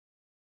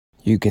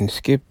You can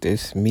skip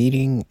this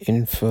meeting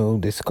info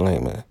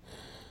disclaimer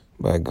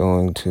by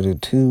going to the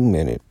 2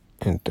 minute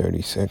and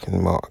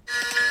 30-second mark.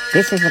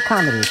 This is a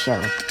comedy show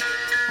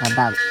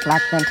about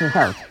black mental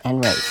health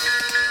and race.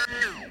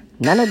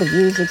 None of the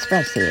views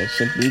expressed here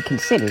should be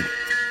considered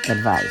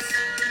advice.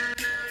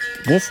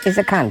 This is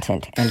a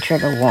content and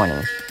trigger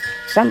warning.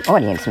 Some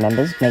audience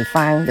members may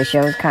find the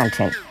show's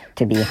content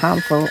to be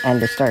harmful and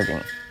disturbing.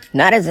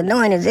 Not as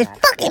annoying as this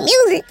fucking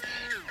music.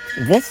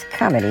 This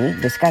comedy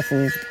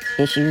discusses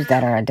issues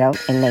that are adult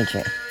in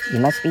nature. You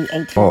must be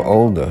 18 or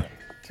older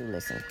to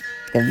listen.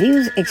 The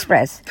views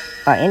expressed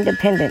are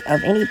independent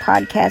of any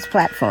podcast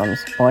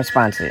platforms or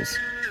sponsors.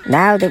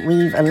 Now that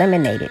we've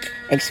eliminated,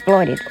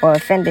 exploited, or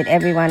offended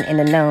everyone in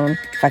the known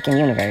fucking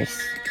universe,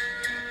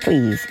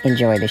 please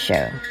enjoy the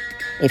show.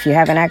 If you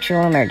have an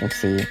actual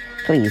emergency,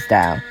 please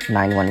dial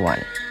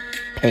 911.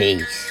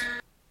 Peace.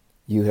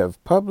 You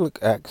have public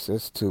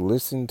access to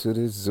listen to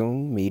this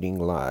Zoom meeting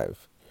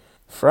live.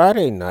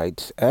 Friday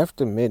nights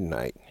after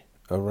midnight,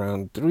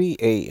 around 3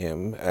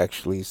 a.m.,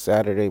 actually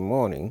Saturday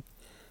morning,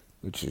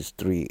 which is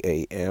 3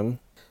 a.m.,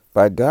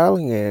 by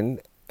dialing in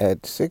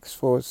at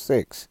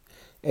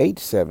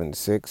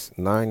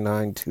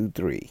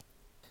 646-876-9923.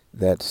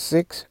 That's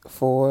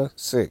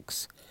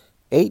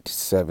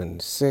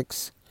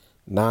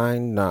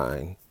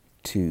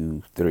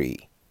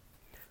 646-876-9923.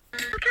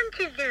 Welcome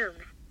to Zoom.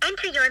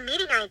 Enter your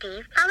meeting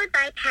ID followed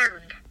by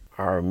pound.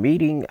 Our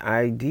meeting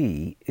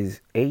ID is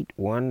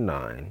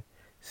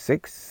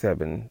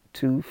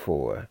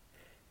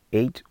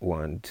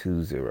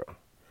 819-6724-8120.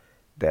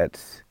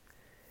 That's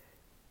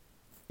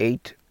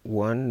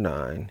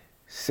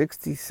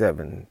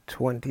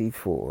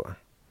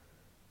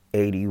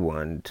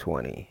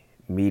 819-6724-8120.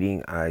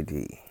 Meeting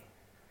ID.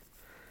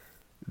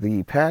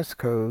 The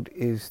passcode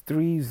is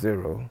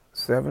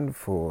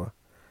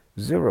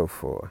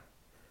 307404.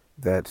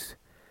 That's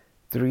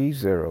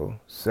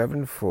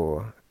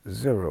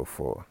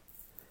 307404.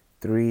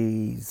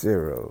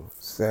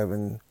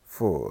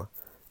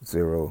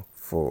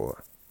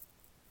 307404.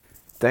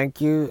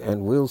 Thank you,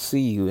 and we'll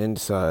see you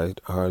inside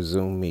our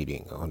Zoom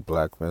meeting on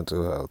Black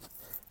Mental Health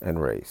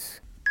and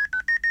Race.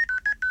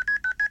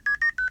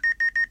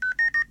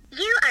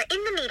 You are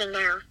in the meeting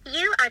now.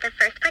 You are the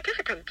first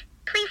participant.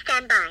 Please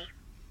stand by.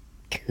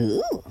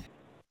 Cool.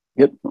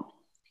 Yep.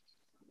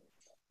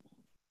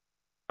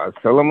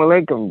 Assalamu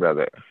alaikum,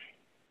 brother.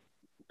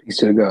 Peace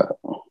to the God.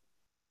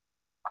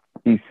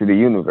 Peace to the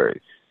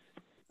universe.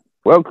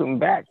 Welcome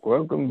back.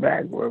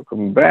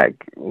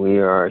 We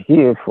are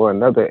here for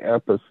another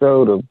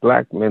episode of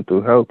Black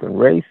Mental Health and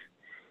Race.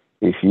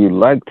 If you'd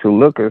like to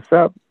look us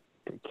up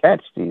to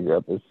catch these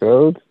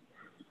episodes,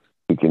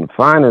 you can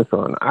find us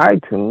on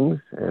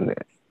iTunes and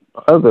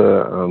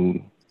other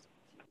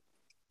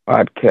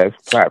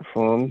podcast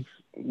platforms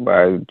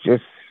by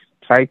just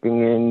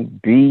typing in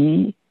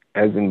B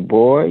as in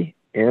boy,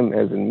 M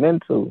as in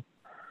mental,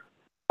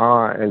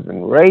 R as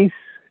in race,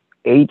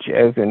 H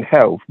as in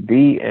health,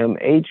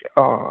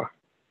 BMHR,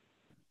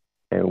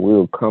 and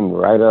we'll come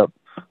right up.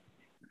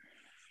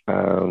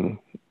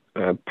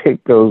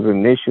 Pick those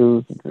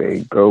initials.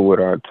 They go with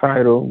our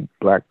title,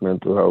 Black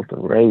Mental Health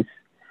and Race,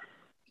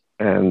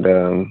 and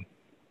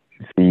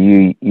it's a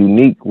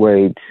unique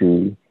way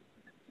to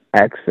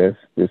access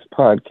this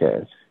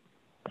podcast.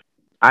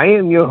 I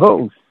am your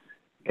host,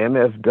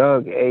 MF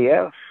Doug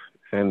AF,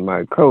 and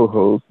my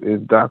co-host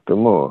is Dr.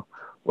 Moore.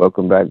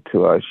 Welcome back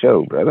to our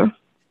show, brother.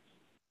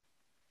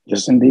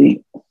 Yes,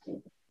 indeed.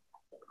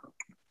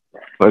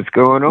 What's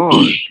going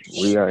on?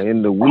 We are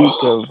in the week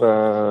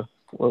of,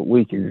 what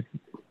week is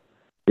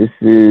this?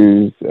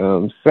 Is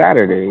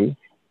Saturday,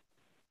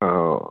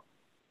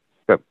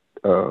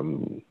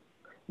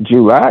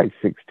 July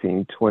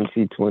 16,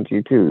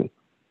 2022.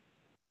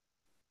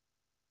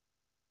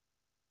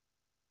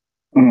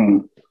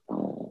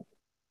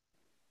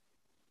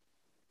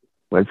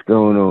 What's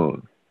going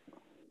on?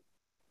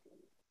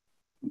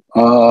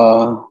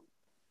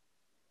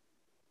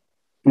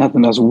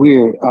 Nothing that's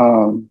weird.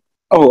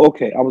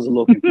 Okay. I was a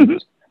little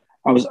confused.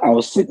 I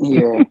was sitting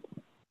here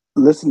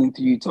listening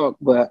to you talk,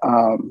 but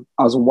I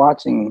was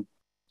watching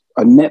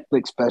a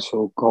Netflix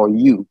special called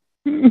You.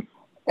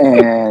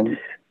 And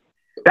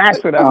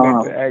that's what I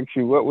meant to ask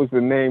you. What was the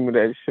name of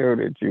that show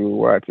that you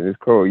were watching? It's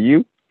called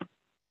You?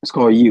 It's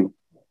called You.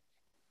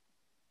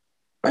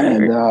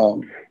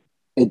 And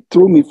it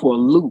threw me for a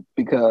loop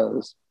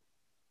because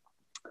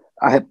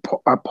I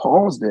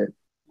paused it.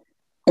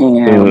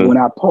 And when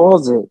I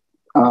pause it,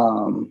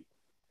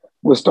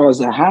 what starts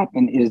to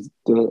happen is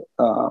the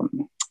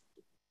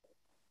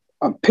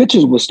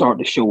pictures will start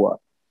to show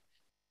up,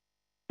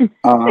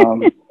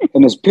 and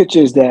there's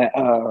pictures that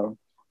are,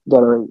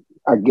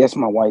 I guess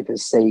my wife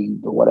has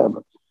saved or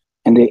whatever,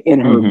 and they're in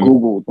her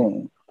Google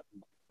thing.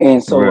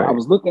 And so I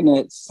was looking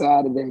at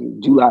Saturday,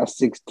 July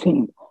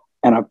 16th,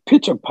 and a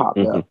picture popped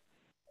up,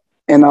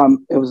 and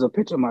it was a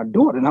picture of my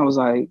daughter, and I was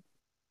like,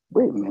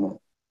 wait a minute.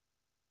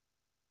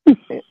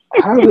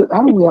 How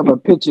do we have a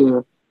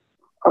picture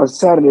of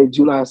Saturday,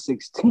 July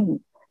 16th?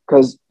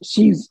 Because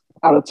she's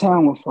out of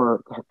town with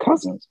her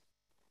cousins.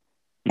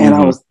 And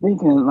I was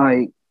thinking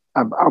like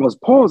I was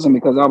pausing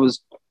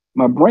because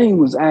my brain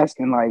was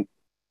asking like,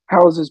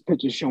 how is this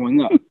picture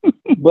showing up?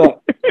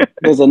 But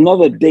there's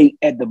another date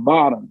at the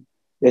bottom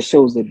that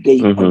shows the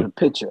date of the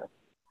picture.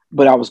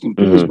 But I was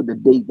confused with the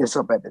date that's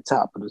up at the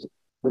top of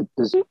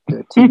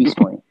the TV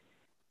screen.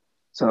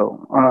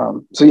 So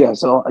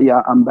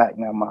yeah, I'm back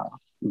now. My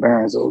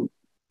bearings are,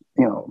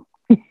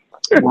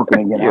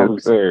 working again.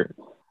 Yes, sir.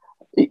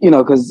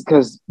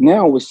 Because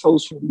now with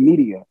social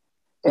media,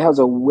 it has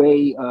a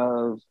way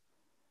of,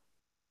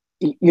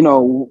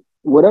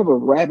 whatever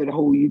rabbit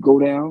hole you go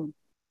down,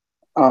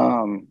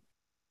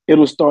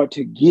 it'll start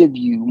to give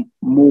you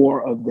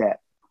more of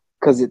that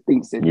because it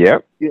thinks that you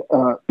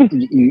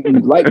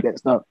like that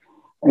stuff,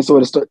 and so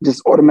it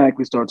just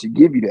automatically starts to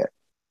give you that.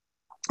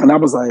 And I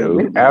was like,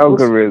 those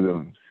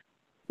algorithms.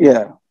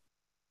 Yeah.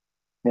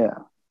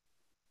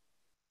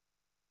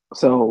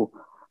 So,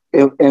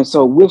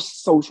 so with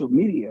social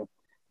media,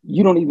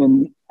 you don't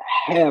even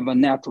have a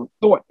natural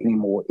thought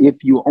anymore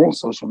if you're on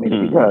social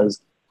media,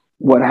 because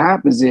what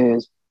happens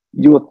is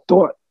your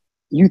thought,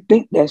 you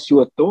think that's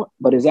your thought,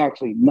 but it's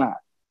actually not.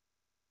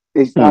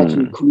 It's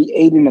actually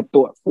creating a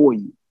thought for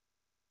you.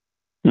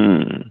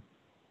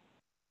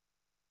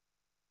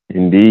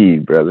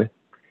 Indeed, brother.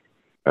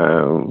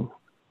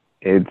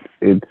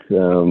 It's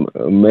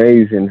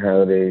amazing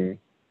how they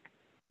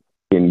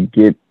can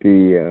get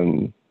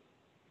the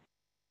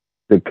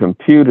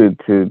computer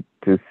to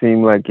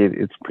seem like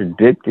it's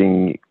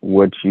predicting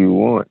what you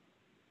want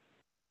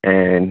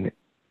and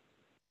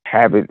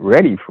have it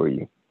ready for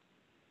you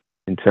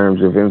in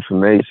terms of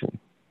information.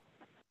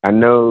 I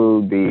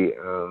know the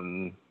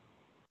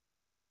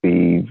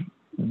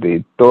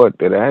thought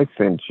that I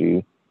sent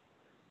you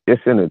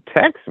just in a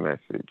text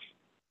message.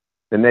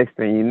 The next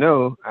thing you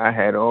know, I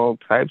had all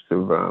types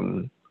of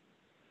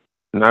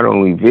not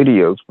only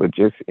videos but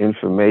just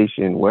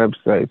information,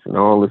 websites, and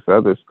all this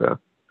other stuff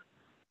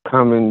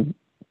coming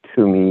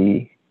to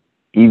me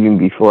even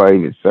before I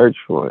even searched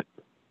for it.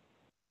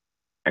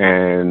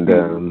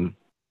 And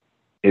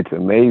it's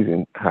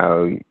amazing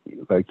how,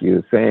 like you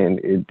were saying,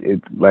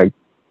 it's like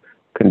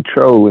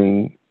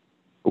controlling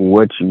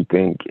what you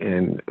think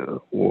and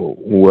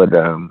what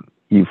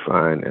you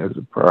find as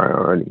a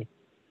priority.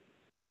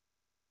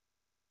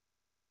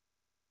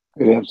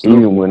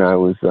 Even when I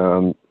was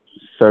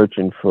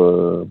searching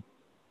for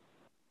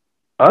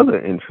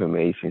other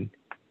information,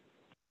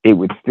 it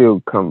would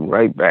still come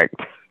right back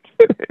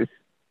to this.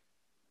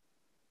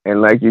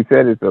 And like you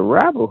said, it's a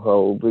rabbit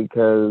hole,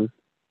 because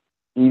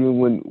even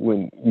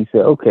when you say,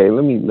 okay,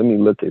 let me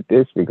look at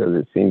this because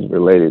it seems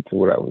related to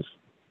what I was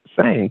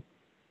saying,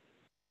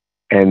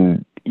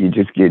 and you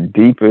just get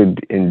deeper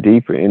and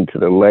deeper into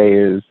the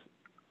layers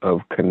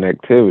of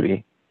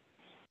connectivity,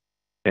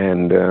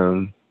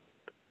 and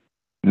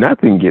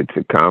nothing gets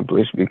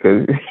accomplished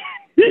because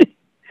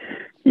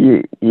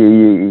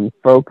you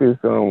focus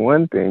on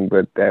one thing,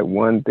 but that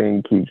one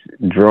thing keeps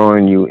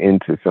drawing you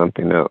into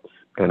something else.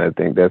 And I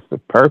think that's the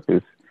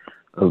purpose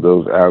of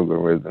those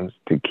algorithms,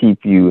 to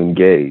keep you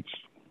engaged.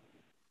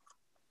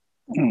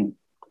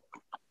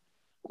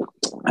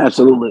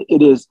 Absolutely.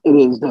 It is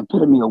the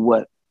epitome of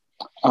what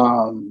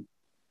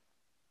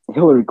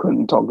Hillary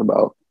Clinton talked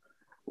about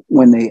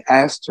when they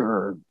asked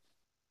her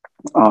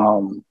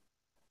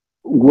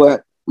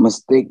what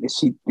mistake did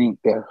she think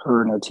that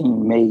her and her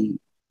team made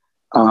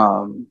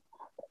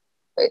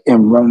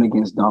in running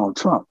against Donald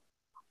Trump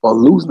or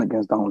losing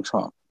against Donald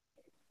Trump.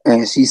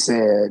 And she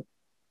said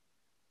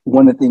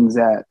one of the things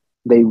that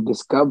they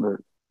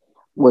discovered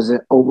was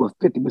that over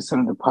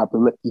 50% of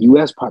the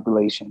U.S.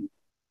 population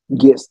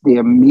gets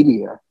their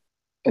media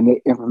and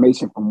their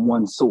information from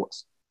one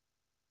source.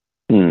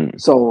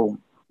 So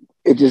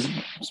it just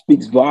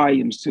speaks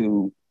volumes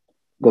to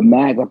the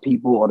MAGA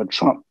people or the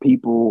Trump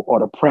people or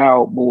the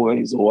Proud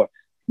Boys, or,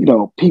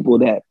 people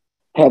that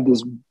have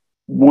this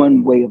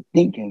one way of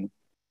thinking.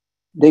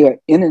 They are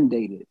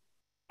inundated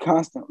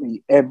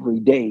constantly every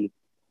day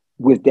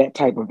with that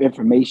type of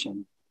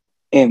information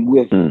and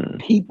with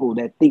people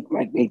that think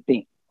like they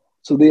think.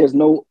 So there's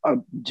no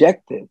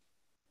objective,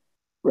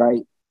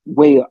 right,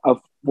 way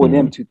for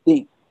them to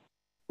think,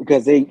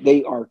 because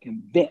they are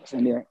convinced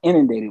and they're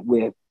inundated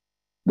with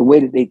the way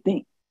that they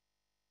think.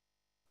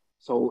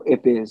 So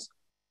if it's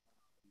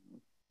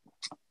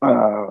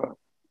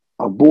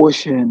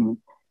abortion,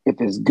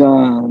 if it's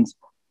guns,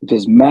 if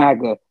it's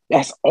MAGA,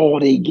 that's all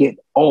they get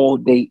all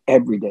day,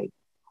 every day.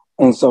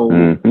 And so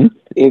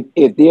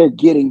if they're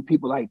getting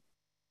people like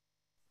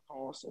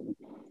Carlson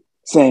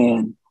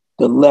saying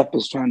the left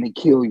is trying to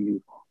kill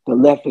you, the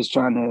left is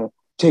trying to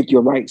take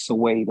your rights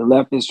away, the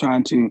left is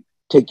trying to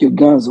take your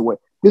guns away,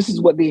 this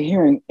is what they're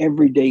hearing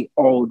every day,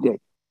 all day.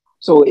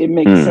 So it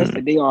makes sense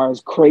that they are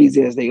as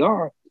crazy as they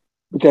are,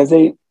 because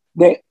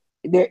they're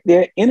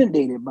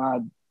inundated by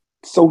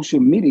social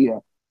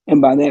media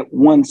and by that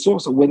one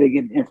source of where they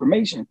get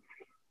information.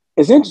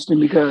 It's interesting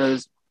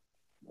because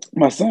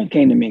my son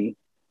came to me.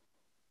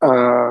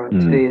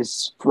 Today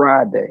is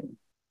Friday.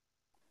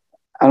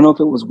 I don't know if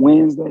it was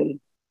Wednesday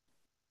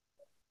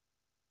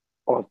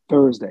or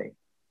Thursday.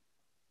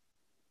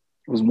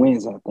 was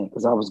Wednesday, I think,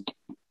 because I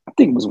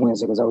think it was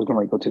Wednesday because I was going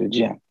to go to the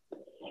gym.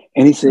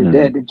 And he said, Mm.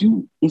 Dad,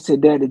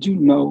 did you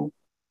know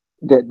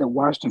that the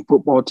Washington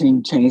football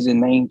team changed their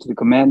name to the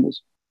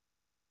Commanders?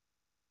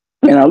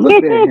 And I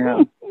looked at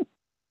him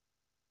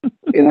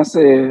and I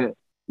said,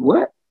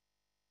 what?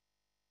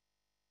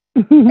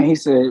 And he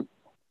said,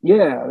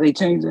 yeah, they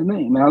changed their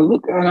name. And I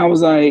looked and I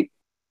was like,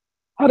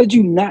 how did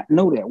you not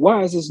know that?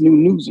 Why is this new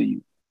news to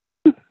you?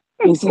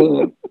 He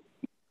said,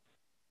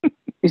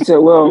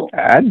 well,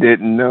 I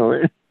didn't know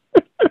it.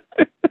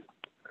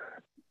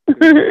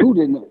 who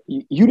didn't know?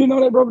 You didn't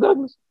know that, Brother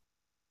Douglas?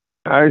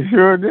 I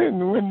sure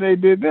didn't when they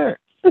did that.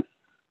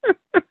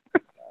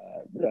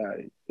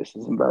 This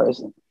is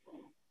embarrassing.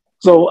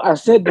 So I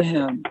said to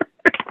him,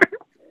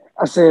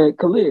 I said,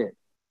 Khalid,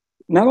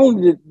 not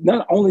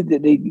only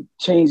did they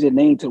change their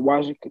name to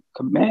Washington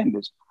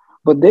Commanders,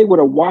 but they were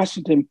the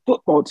Washington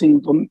football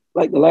team for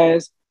like the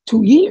last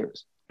 2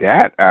 years.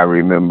 That I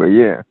remember,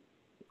 yeah.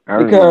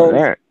 I because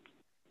remember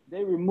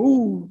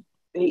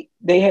that.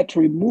 They had to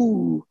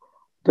remove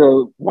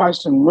the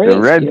Washington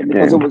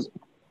Redskins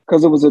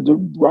because it was a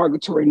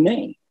derogatory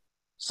name.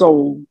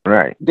 So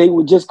right. They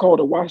would just call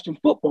the Washington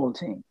football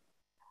team.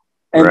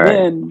 And right.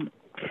 then,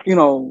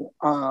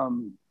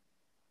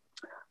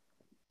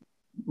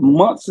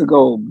 months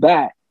ago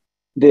back,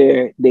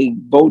 they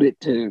voted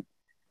to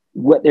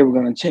what they were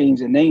going to change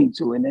the name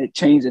to, and they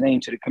changed the name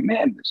to the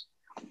Commanders.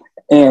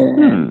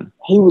 And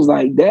he was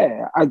like,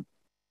 Dad,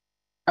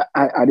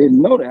 I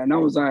didn't know that. And I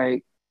was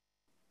like,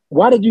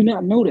 why did you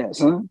not know that,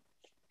 son?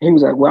 He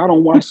was like, well, I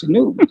don't watch the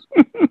news.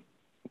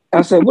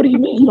 I said, what do you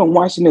mean you don't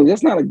watch the news?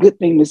 That's not a good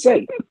thing to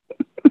say,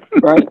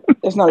 right?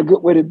 That's not a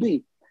good way to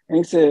be. And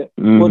he said,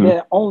 well,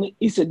 Dad, only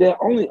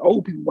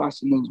old people watch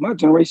the news. My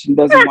generation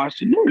doesn't watch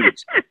the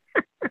news.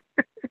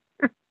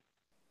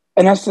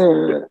 And I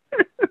said,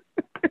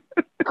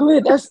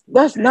 Khalid,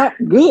 that's not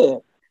good.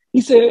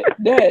 He said,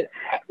 Dad,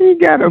 he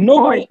got a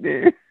point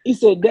there. He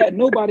said, Dad,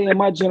 nobody in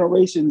my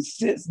generation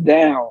sits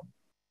down,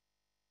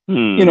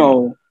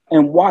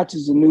 and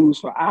watches the news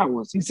for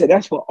hours. He said,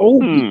 that's for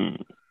old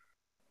people.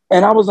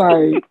 And I was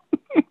like,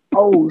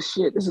 oh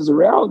shit, this is a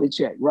reality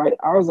check, right?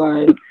 I was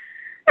like,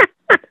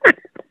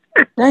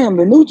 damn,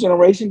 the new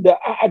generation,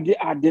 I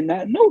did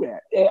not know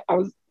that. I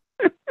was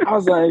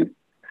like,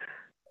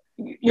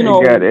 they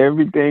got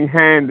everything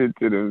handed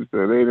to them,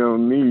 so they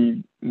don't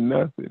need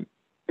nothing.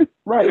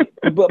 Right.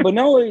 But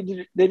not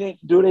only they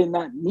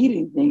not need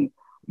anything,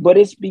 but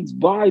it speaks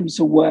volumes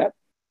to what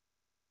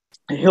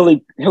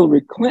Hillary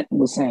Clinton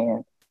was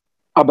saying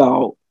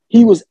about,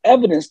 he was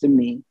evidence to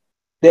me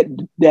that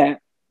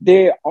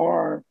there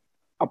are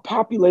a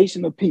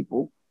population of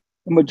people,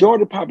 the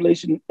majority of the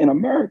population in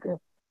America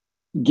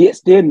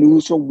gets their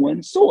news from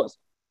one source.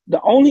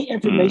 The only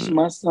information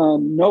my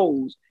son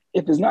knows,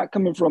 if it's not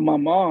coming from my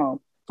mom,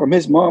 from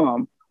his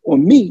mom, or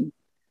me,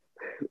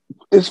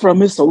 is from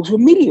his social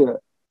media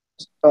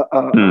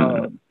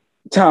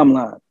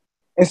timeline.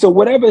 And so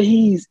whatever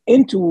he's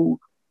into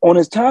on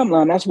his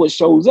timeline, that's what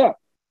shows up.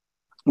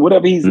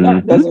 Whatever he's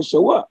not doesn't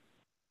show up.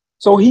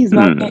 So he's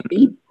not,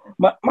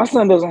 my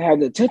son doesn't have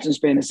the attention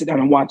span to sit down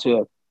and watch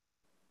a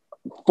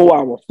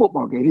 4-hour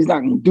football game. He's not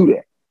going to do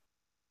that.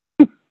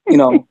 He's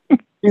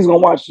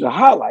going to watch the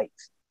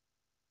highlights.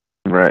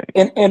 Right.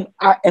 And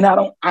I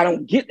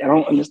don't get that. I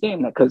don't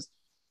understand that, because,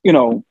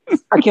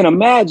 I can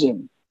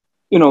imagine,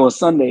 a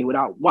Sunday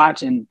without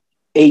watching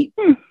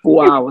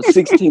 4 hours,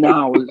 16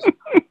 hours,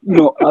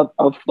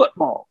 of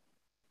football,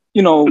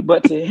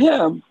 but to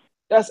him,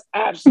 that's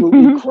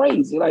absolutely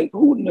crazy. Like,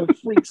 who in the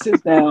freak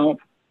sits down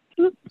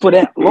for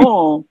that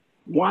long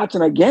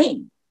watching a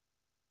game?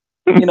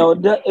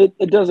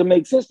 It doesn't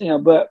make sense to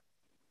him, but,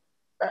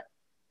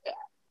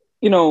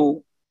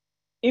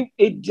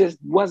 it just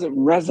wasn't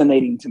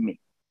resonating to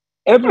me.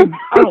 I'll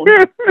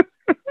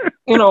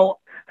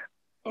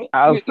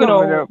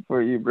sum it up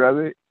for you,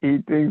 brother. He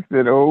thinks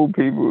that old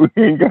people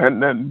ain't got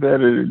nothing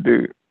better to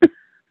do.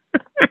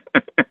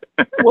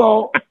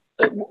 Well,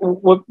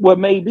 what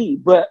may be,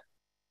 but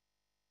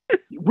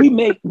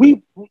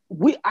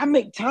I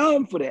make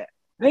time for that.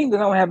 I think that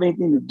I don't have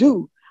anything to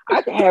do.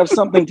 I can have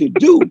something to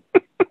do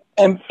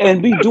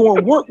and be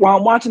doing work while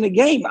I'm watching the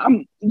game.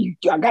 I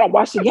gotta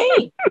watch the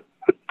game.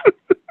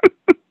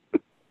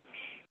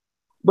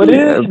 But it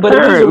is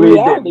a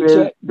reality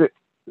check.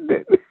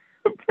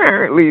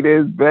 Apparently,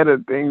 there's better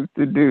things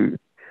to do.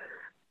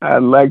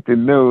 I'd like to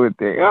know what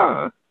they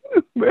are,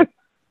 but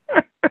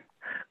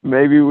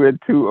maybe we're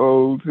too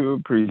old to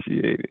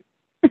appreciate it.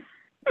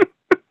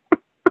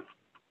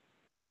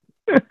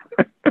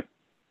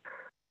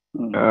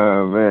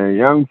 Oh man,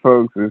 young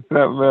folks is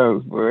something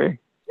else, boy.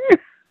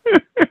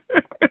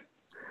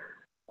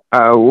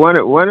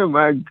 One of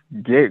my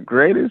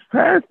greatest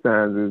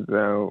pastimes is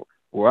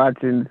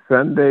watching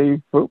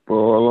Sunday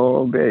football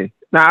all day.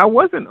 Now, I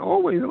wasn't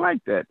always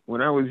like that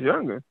when I was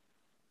younger.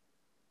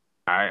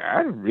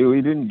 I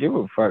really didn't give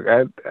a fuck.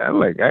 I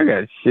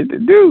got shit to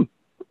do.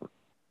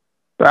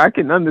 So I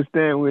can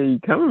understand where you're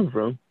coming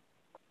from.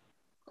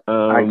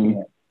 I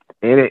can't.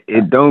 And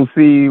it don't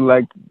seem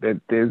like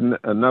that there's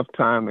enough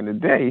time in the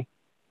day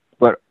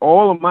But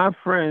all of my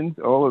friends,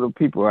 all of the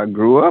people I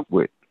grew up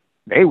with,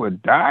 they were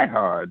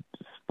diehard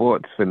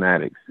sports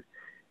fanatics.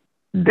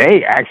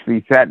 They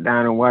actually sat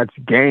down and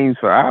watched games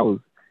for hours.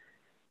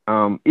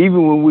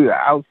 Even when we were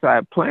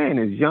outside playing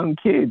as young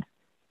kids,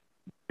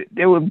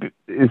 there would,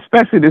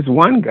 especially this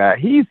one guy,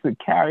 he used to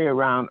carry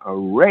around a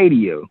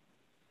radio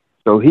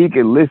so he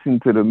could listen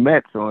to the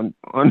Mets on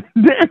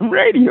their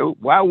radio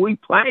while we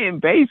playing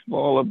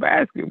baseball or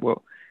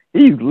basketball.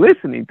 He's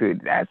listening to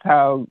it. That's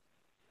how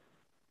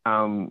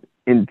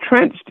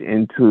entrenched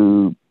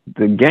into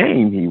the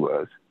game he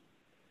was.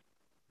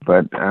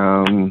 But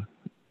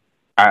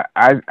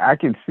I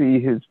could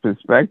see his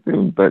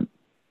perspective, but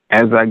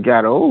as I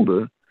got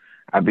older,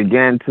 I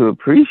began to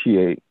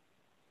appreciate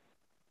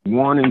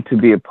wanting to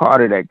be a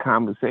part of that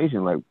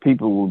conversation. Like,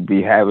 people would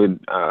be having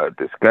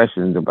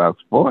discussions about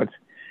sports,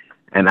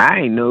 and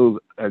I ain't know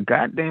a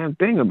goddamn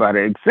thing about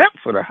it except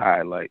for the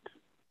highlights.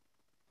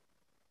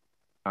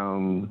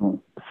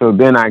 So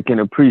then I can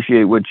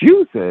appreciate what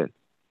you said.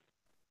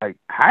 Like,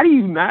 how do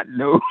you not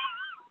know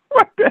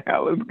what the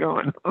hell is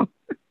going on?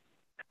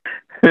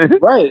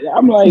 Right.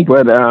 I'm like,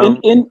 but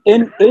in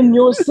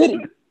your city,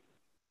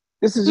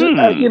 this is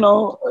you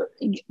know,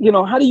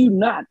 how do you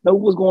not know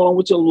what's going on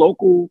with your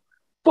local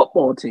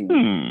football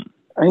team?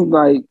 I ain't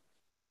like,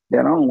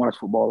 Dad, I don't watch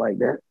football like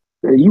that.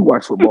 Dad, you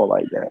watch football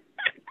like that.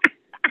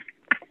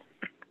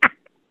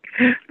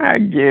 I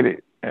get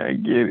it.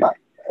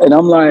 And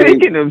I'm like,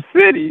 speaking of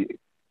cities,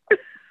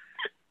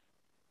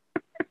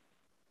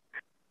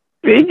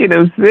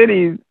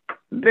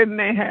 didn't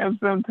they have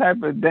some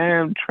type of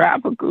damn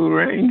tropical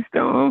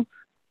rainstorm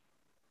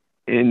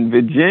in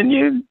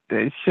Virginia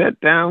that shut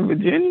down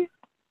Virginia?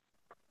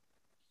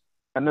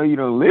 I know you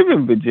don't live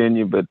in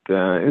Virginia, but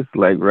it's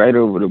like right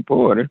over the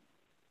border.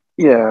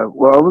 Yeah,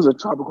 well, it was a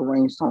tropical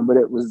rainstorm, but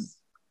it was,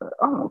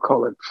 I don't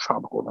call it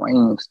tropical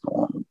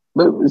rainstorm,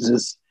 but it was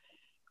just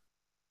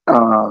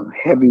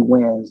heavy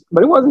winds.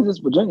 But it wasn't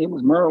just Virginia, it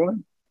was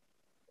Maryland,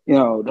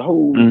 the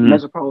whole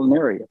metropolitan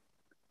area.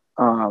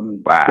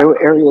 Wow. There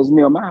were areas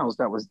near my house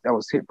that was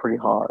hit pretty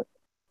hard.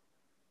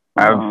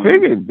 I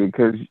figured,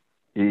 because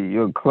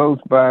you're close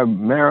by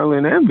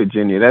Maryland and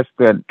Virginia. That's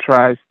that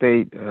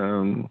tri-state.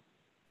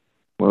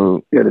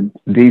 Well, yeah,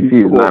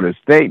 DC is not a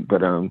state,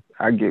 but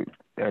I get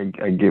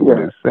what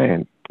it's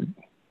saying.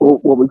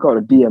 What we call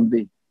the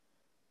DMV.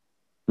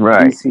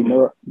 Right.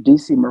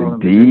 DC,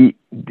 Maryland.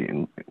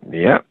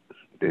 Yep.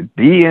 The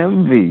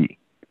DMV.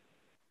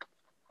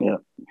 Yeah.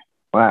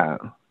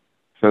 Wow.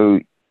 So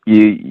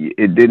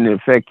it didn't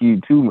affect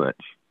you too much.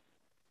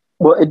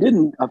 Well, it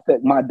didn't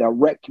affect my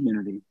direct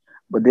community,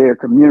 but there are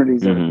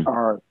communities that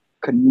are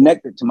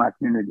connected to my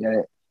community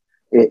that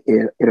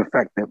it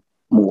affected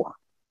more.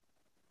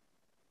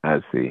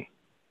 I see.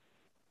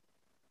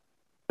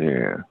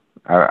 Yeah.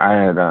 I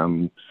had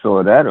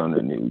saw that on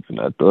the news, and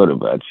I thought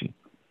about you.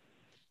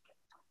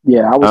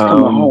 Yeah, I was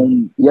coming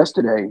home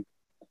yesterday,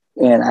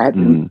 and I had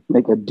to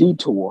make a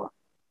detour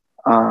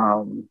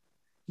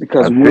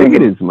because I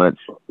figured as much.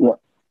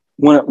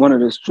 One of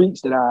the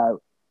streets that I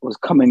was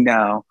coming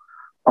down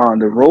on,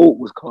 the road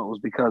was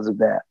closed because of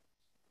that,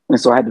 and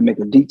so I had to make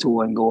a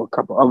detour and go a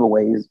couple other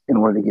ways in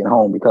order to get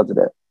home because of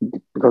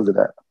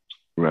that.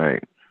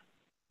 Right.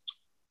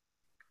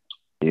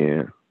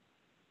 Yeah.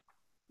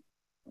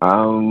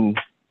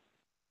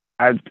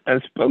 I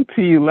spoke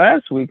to you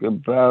last week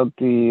about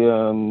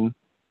the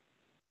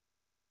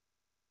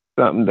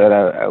something that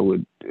I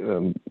would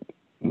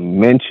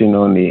mention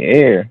on the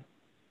air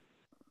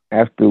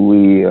after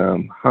we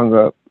hung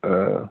up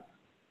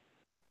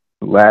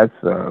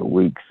last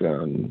week's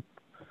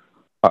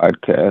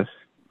podcast,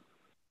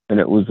 and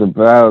it was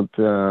about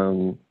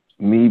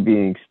me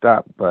being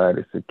stopped by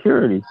the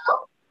security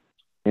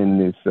in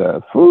this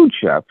food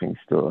shopping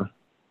store,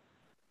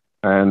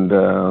 and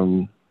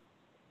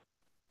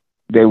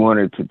they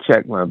wanted to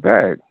check my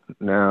bag.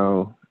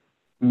 Now,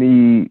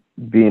 me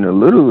being a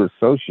little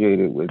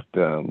associated with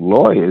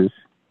lawyers,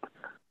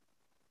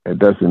 it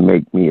doesn't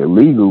make me a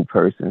legal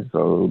person,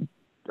 so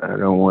I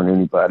don't want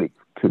anybody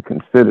to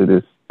consider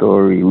this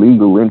story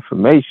legal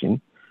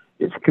information.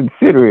 It's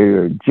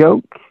considered a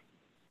joke,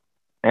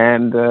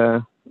 and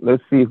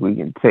let's see if we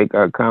can take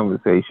our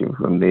conversation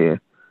from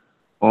there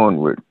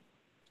onward.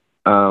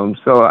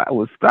 So I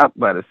was stopped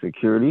by the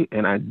security,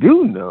 and I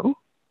do know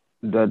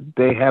that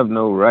they have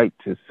no right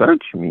to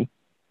search me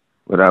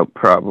without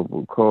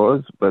probable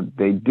cause, but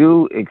they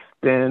do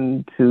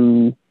extend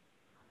to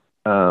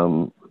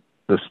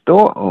the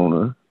store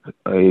owner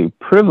a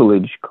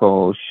privilege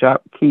called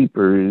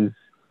shopkeeper's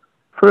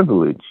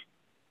privilege,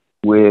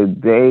 where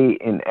they,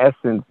 in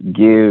essence,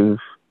 give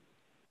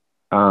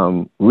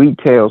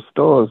retail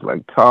stores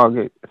like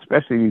Target,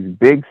 especially these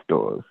big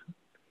stores,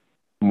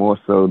 more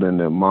so than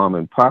the mom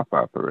and pop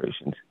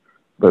operations,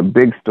 but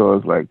big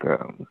stores like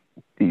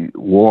the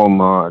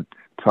Walmart,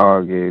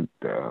 Target,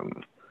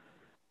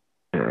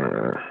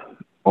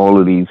 all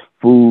of these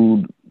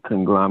food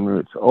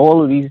conglomerates,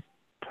 all of these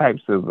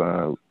types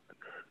of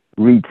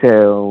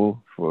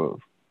retail for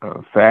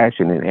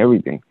fashion and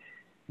everything,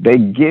 they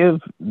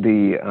give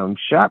the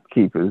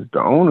shopkeepers,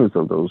 the owners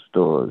of those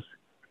stores,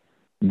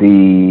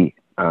 the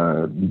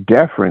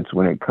deference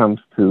when it comes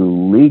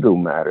to legal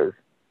matters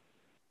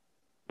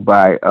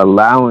by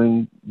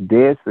allowing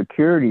their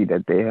security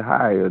that they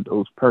hire,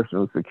 those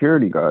personal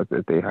security guards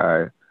that they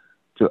hire,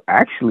 to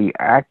actually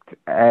act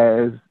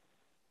as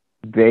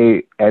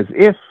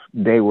if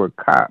they were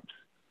cops.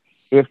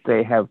 If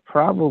they have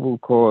probable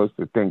cause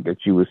to think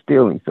that you were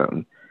stealing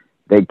something,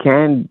 they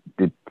can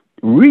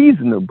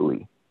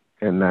reasonably,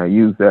 and I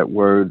use that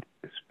word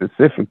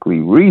specifically,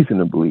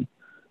 reasonably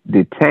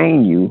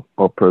detain you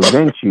or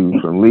prevent you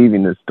from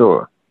leaving the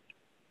store.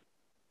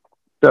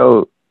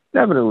 So,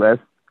 nevertheless,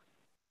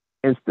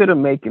 instead of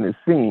making a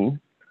scene,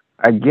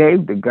 I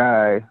gave the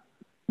guy,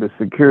 the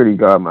security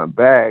guard, my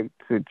bag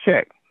to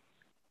check.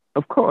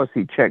 Of course,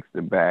 he checks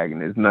the bag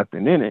and there's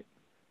nothing in it.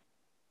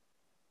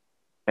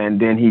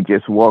 And then he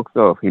just walks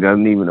off. He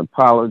doesn't even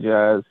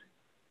apologize.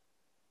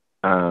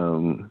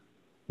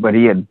 But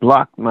he had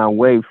blocked my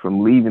way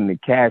from leaving the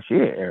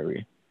cashier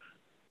area.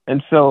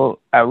 And so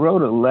I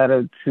wrote a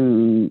letter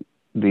to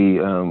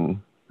the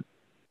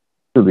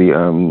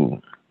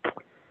name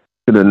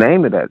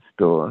of that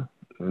store.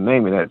 The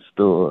name of that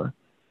store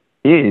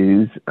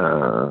is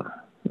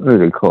what do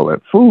they call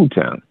it? Food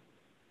Town.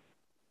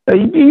 Do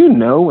you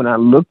know, when I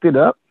looked it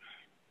up,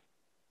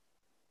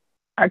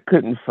 I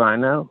couldn't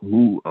find out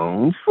who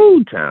owns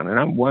Food Town, and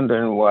I'm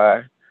wondering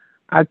why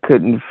I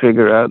couldn't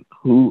figure out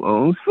who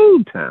owns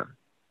Food Town.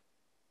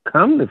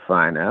 Come to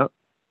find out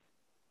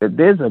that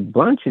there's a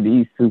bunch of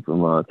these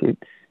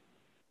supermarkets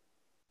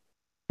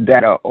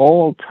that are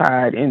all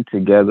tied in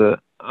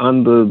together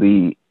under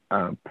the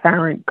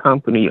parent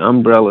company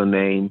umbrella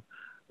name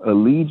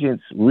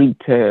Allegiance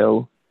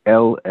Retail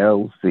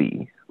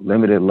LLC,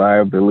 Limited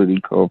Liability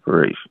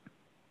Corporation.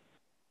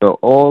 So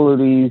all of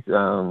these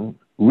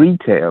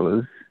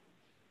retailers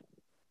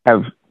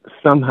have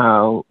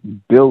somehow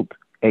built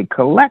a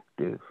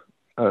collective,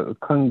 a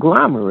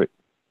conglomerate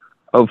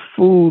of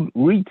food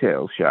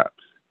retail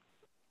shops,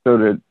 so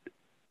that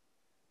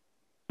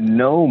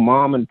no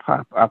mom and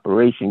pop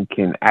operation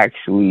can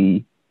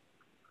actually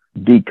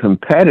be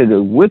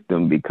competitive with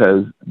them,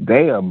 because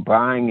they are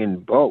buying in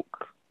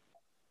bulk.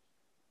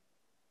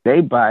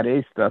 They buy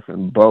their stuff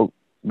in bulk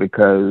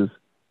because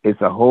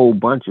it's a whole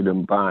bunch of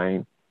them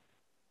buying,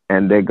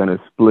 and they're going to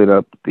split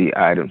up the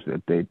items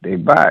that they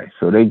buy.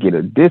 So they get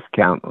a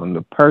discount on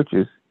the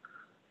purchase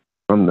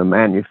from the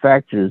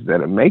manufacturers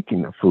that are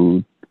making the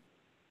food,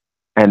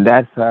 and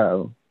that's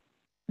how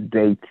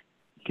they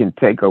can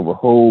take over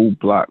whole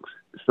blocks.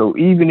 So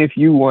even if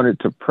you wanted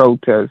to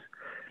protest,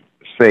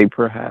 say,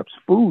 perhaps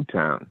Food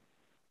Town,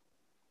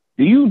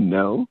 do you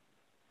know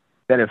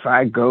that if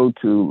I go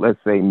to,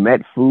 let's say,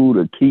 Met Food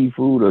or Key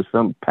Food or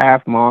some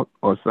Pathmark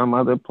or some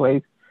other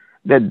place,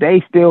 that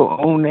they still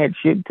own that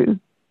shit too?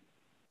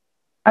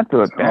 I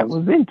thought that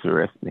was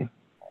interesting.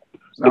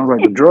 Sounds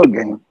like the drug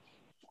game.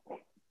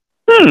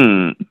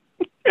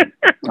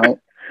 Right?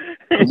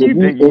 You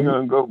think you're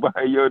going to go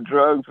buy your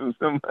drugs from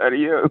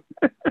somebody else?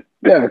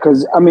 Yeah,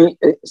 because I mean,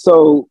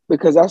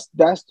 because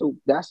that's the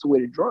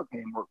way the drug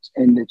game works,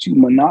 and that you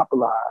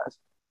monopolize,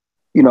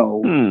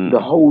 the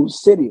whole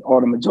city or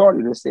the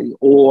majority of the city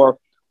or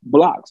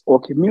blocks or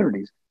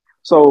communities.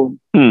 So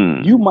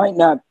you might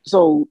not.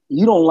 So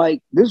you don't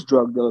like this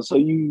drug dealer, so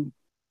you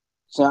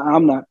say,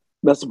 I'm not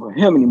messing with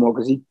him anymore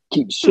because he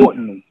keeps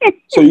shorting me.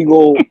 So you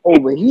go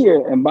over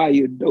here and buy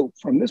your dope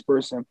from this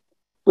person,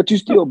 but you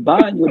still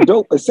buying your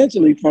dope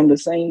essentially from the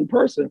same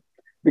person,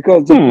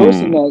 because the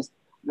person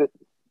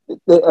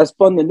that's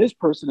funding this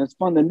person is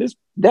funding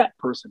that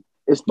person.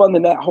 It's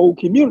funding that whole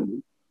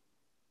community.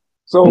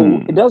 So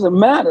it doesn't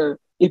matter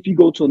if you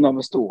go to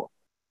another store,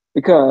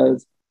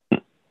 because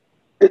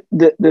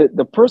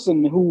the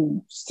person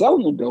who's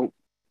selling the dope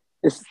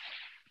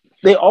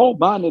they all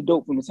buying the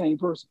dope from the same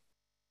person.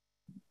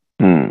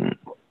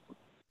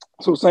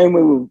 So same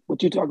way with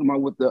what you're talking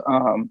about with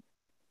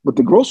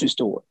the grocery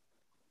store.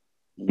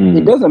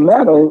 It doesn't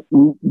matter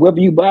whether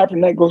you buy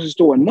from that grocery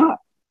store or not.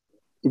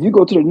 If you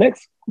go to the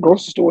next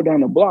grocery store down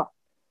the block,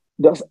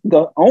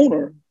 the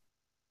owner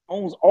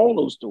owns all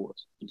those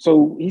stores,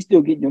 so he's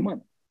still getting your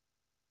money.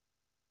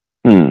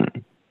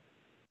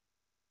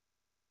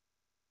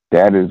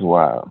 That is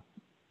wild.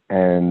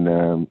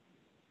 And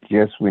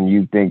just when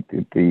you think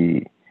that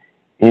the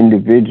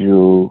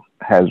individual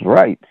has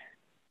rights,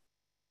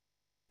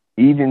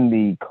 even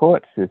the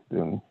court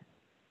system,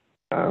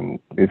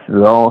 this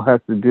all has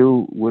to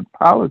do with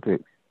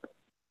politics.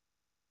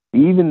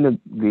 Even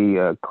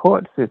the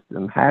court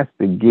system has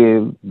to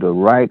give the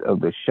right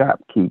of the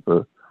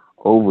shopkeeper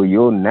over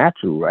your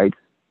natural rights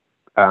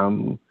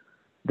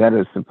that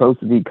are supposed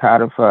to be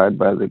codified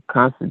by the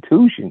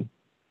Constitution.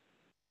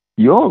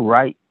 Your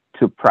right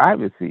to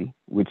privacy,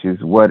 which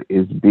is what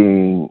is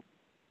being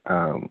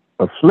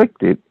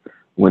afflicted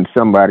when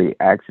somebody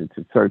asks you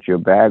to search your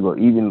bag or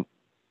even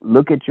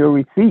look at your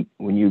receipt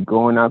when you're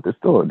going out the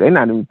store. They're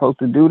not even supposed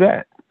to do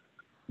that.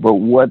 But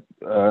what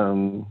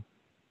the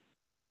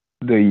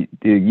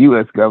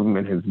U.S.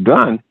 government has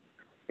done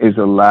is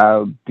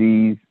allowed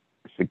these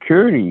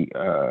security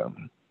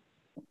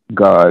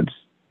guards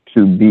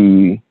to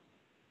be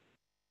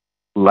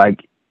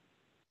like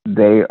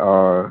they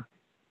are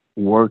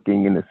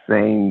working in the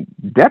same,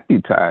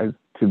 deputized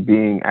to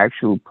being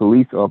actual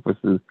police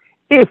officers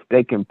if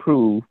they can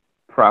prove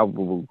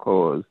probable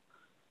cause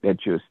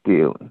that you're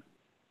stealing.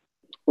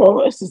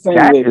 Well, it's the same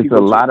That way is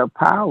a lot of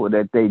power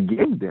that they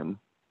give them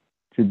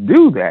to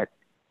do that.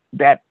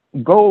 That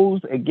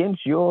goes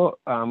against your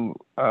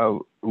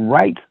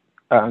rights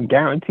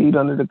guaranteed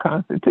under the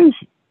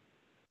Constitution.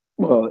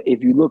 Well,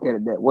 if you look at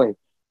it that way,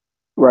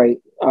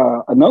 right?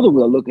 Another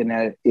way of looking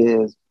at it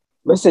is,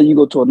 let's say you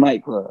go to a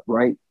nightclub,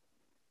 right?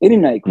 Any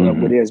nightclub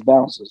where there's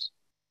bouncers,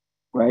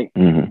 right?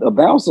 The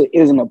bouncer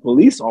isn't a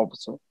police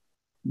officer,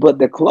 but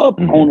the club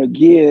owner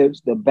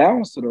gives the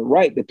bouncer the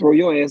right to throw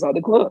your ass out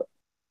the club.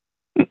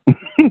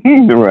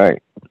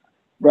 Right.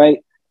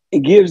 Right. It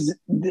gives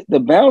the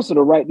bouncer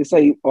the right to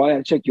say, "Oh, I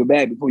gotta check your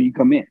bag before you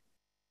come in."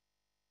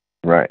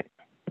 Right.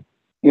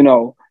 You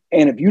know,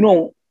 and if you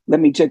don't let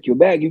me check your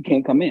bag, you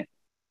can't come in.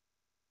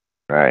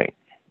 Right.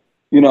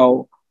 You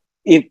know,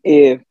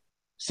 if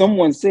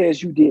someone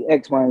says you did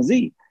X, Y, and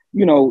Z,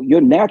 you know,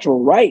 your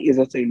natural right is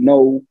to say,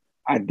 "No,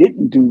 I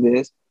didn't do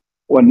this,"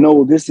 or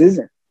 "No, this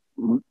isn't,"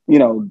 you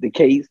know, the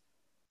case.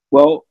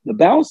 Well, the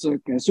bouncer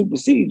can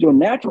supersede your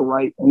natural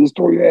right and just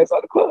throw your ass out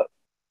of the club.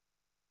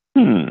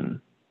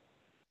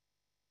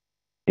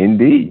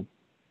 Indeed.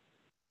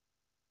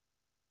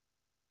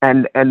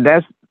 And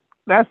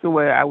that's the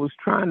way I was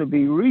trying to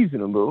be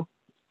reasonable.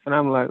 And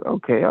I'm like,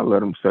 okay, I'll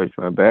let them search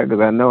my bag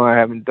because I know I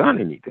haven't done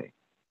anything.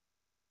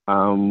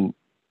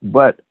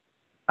 But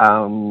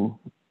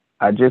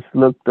I just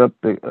looked up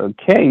a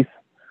case,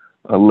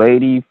 a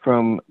lady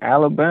from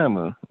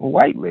Alabama, a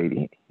white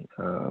lady.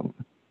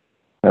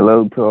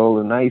 Hello to all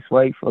the nice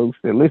white folks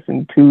that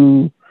listen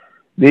to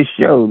this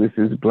show. This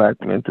is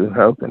Black Mental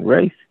Health and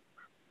Race.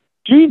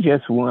 She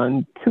just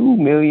won $2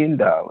 million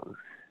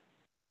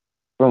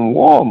from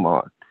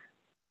Walmart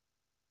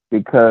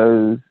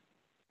because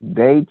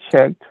they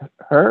checked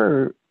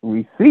her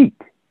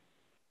receipt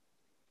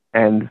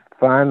and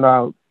found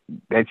out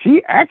that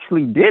she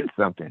actually did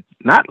something,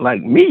 not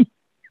like me,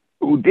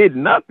 who did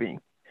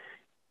nothing.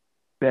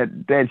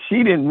 That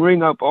she didn't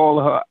ring up all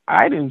of her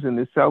items in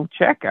the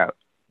self-checkout.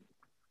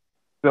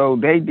 So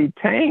they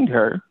detained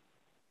her,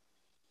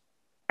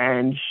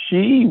 and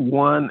she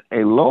won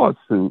a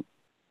lawsuit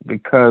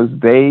because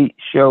they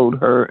showed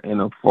her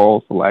in a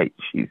false light,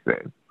 she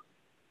said.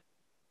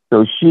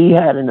 So she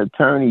had an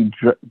attorney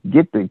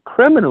get the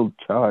criminal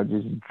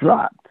charges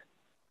dropped.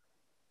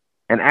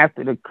 And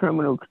after the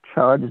criminal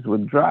charges were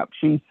dropped,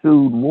 she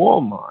sued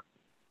Walmart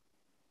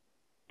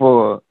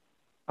for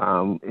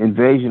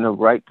invasion of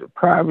right to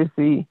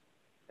privacy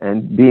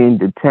and being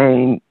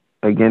detained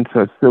against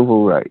her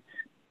civil rights,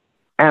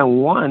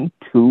 and won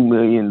 $2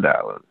 million.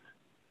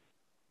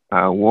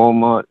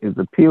 Walmart is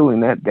appealing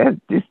that.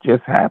 This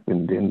just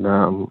happened in,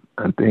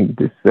 I think,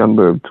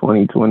 December of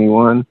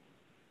 2021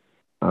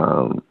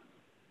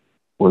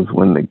 was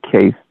when the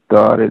case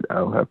started.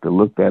 I'll have to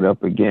look that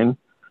up again,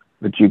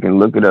 but you can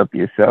look it up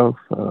yourself.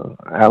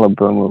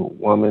 Alabama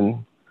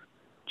woman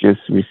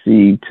just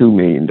received $2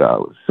 million.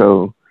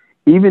 So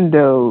even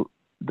though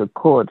the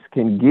courts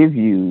can give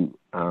you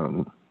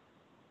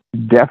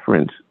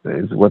deference,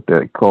 is what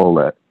they call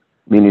that,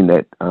 meaning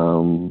that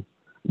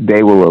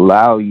they will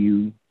allow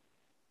you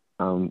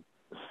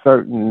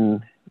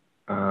certain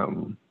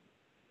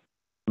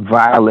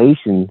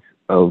violations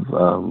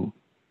of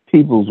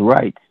people's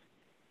rights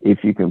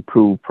if you can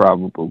prove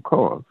probable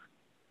cause.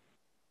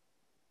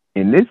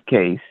 In this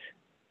case,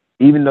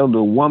 even though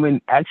the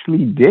woman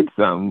actually did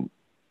something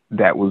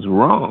that was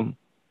wrong,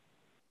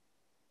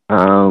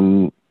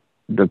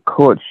 the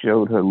court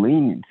showed her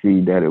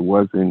leniency that it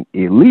wasn't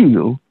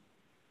illegal.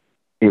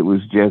 It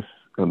was just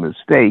a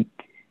mistake,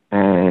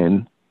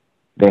 and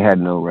they had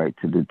no right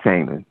to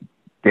detain her.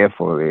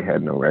 Therefore, they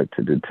had no right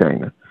to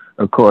detain her,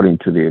 according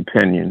to the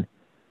opinion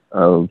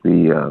of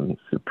the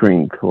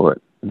Supreme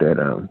Court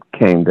that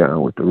came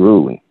down with the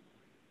ruling.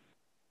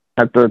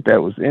 I thought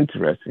that was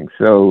interesting.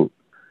 So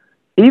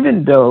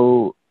even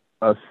though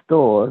a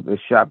store, the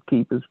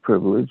shopkeeper's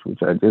privilege,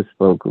 which I just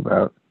spoke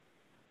about,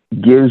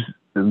 gives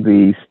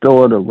the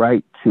store the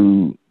right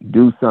to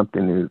do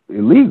something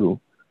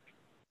illegal,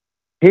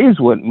 here's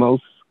what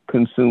most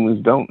consumers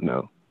don't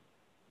know.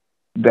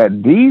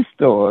 That these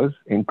stores,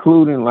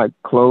 including like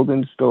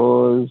clothing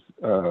stores,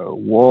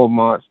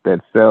 Walmarts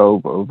that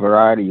sell a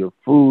variety of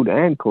food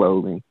and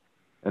clothing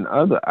and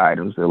other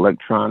items,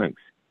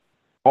 electronics,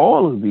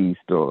 all of these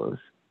stores,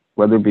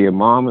 whether it be a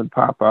mom and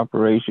pop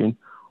operation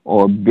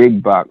or a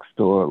big box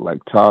store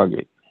like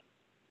Target,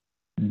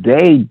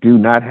 they do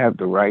not have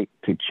the right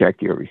to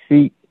check your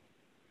receipt.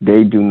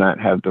 They do not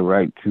have the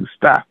right to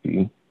stop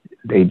you.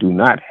 They do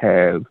not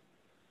have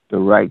the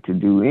right to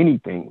do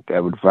anything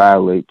that would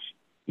violate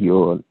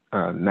your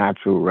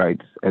natural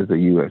rights as a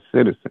U.S.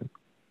 citizen.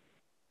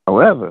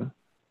 However,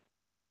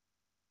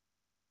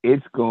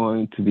 it's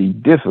going to be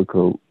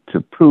difficult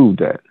to prove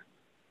that.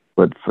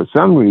 But for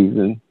some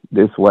reason,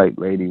 this white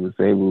lady was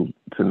able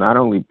to not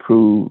only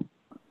prove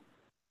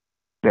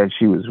that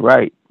she was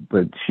right,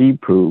 but she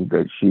proved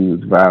that she was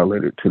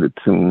violated to the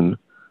tune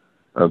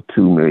of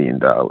 $2 million.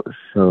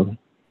 So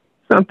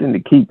something to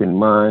keep in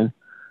mind.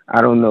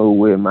 I don't know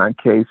where my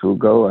case will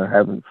go. I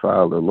haven't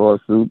filed a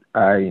lawsuit.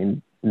 I,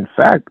 in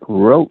fact,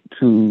 wrote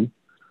to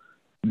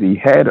the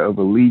head of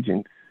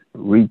Allegiance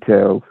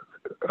Retail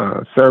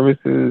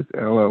Services,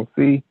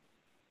 LLC,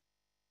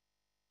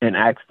 and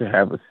asked to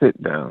have a sit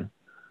down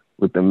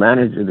with the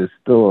manager of the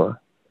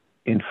store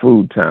in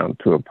Food Town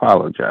to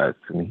apologize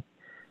to me.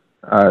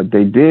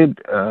 They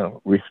did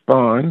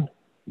respond,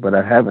 but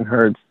I haven't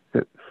heard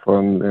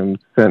from them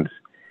since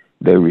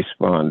they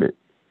responded.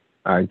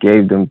 I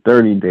gave them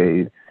 30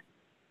 days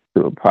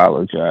to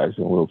apologize,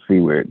 and we'll see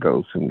where it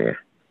goes from there.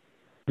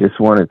 Just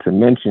wanted to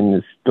mention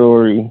this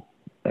story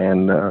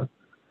and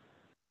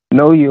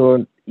know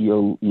your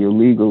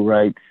legal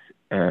rights,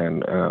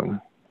 and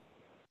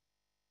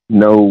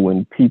know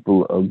when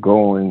people are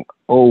going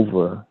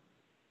over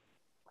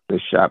the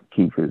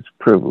shopkeeper's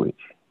privilege.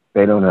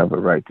 They don't have a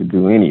right to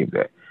do any of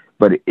that.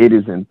 But it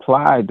is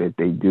implied that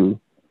they do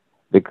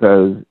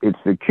because it's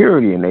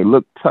security and they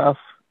look tough,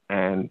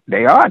 and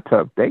they are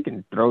tough. They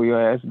can throw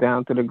your ass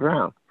down to the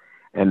ground.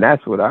 And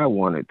that's what I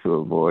wanted to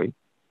avoid,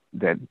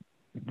 that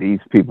these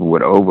people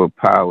would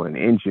overpower and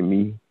injure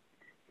me.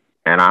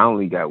 And I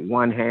only got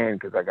one hand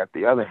because I got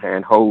the other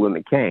hand holding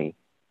the cane.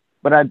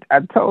 But I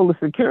told the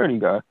security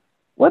guard,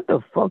 what the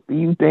fuck do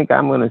you think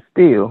I'm going to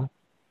steal?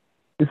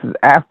 This is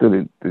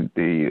after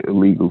the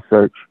illegal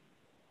search.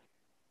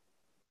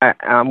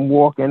 I'm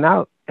walking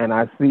out and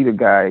I see the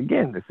guy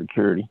again, the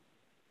security.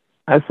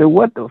 I said,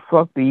 what the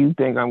fuck do you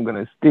think I'm going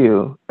to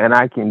steal? And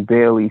I can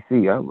barely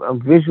see.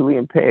 I'm visually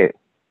impaired.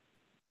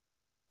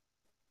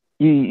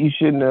 You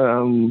shouldn't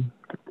have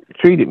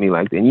treated me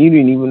like that. And you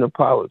didn't even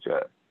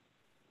apologize.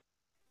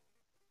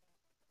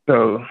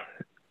 So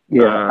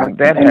Yeah,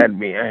 that had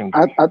me angry.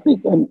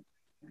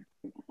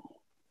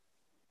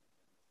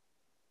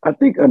 I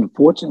think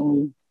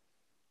unfortunately,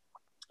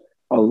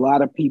 a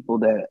lot of people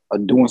that are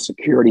doing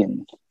security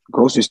in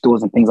grocery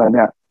stores and things like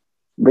that,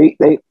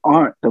 they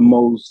aren't the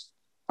most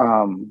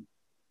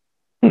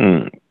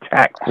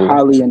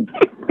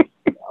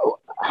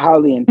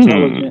highly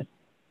intelligent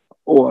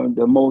or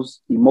the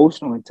most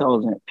emotional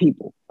intelligent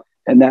people,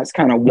 and that's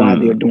kind of why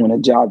they're doing the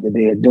job that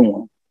they're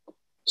doing.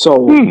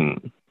 So,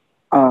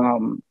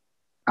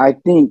 I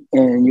think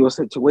in your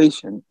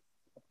situation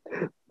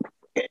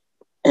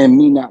and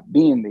me not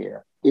being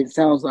there, it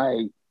sounds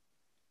like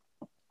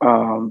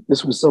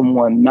this was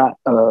someone not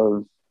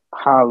of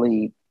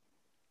highly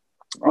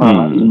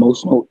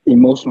emotional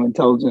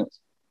intelligence,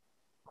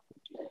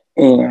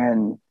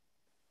 and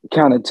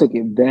kind of took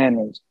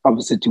advantage of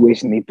a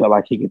situation they felt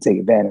like he could take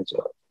advantage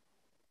of.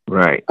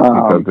 Right,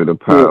 because of the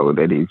power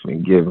that he's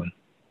been given.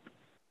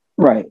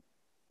 Right.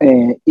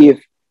 And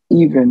if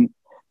even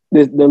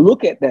the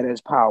look at that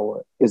as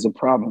power is a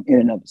problem in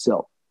and of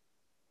itself.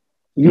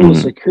 You're a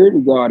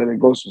security guard at a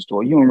grocery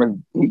store. You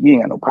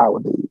ain't got no power,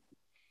 dude.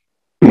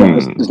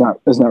 It's not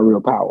real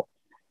power.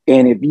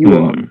 And if you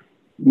are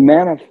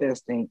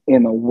manifesting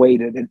in a way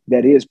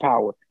that is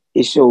power,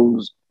 it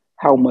shows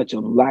how much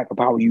of lack of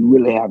power you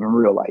really have in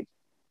real life.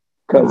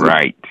 Because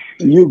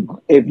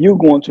if you're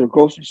going to a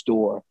grocery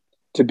store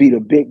to be the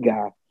big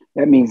guy,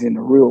 that means in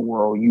the real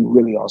world you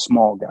really are a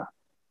small guy.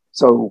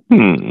 So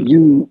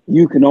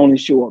you can only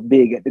show up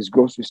big at this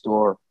grocery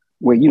store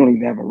where you don't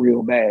even have a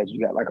real badge. You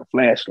got like a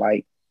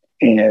flashlight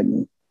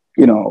and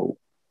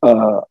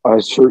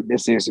a shirt that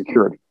says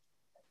security.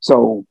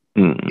 So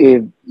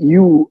if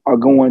you are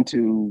going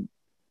to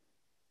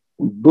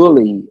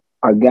bully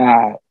a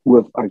guy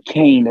with a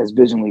cane that's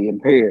visually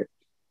impaired,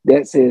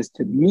 that says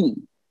to me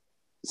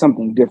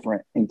something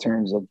different in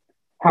terms of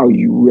how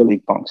you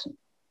really function.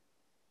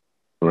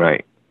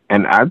 Right.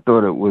 And I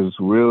thought it was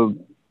real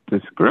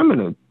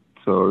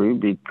discriminatory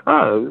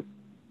because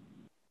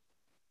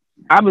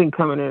I've been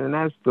coming in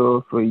that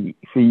store for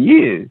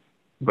years,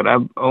 but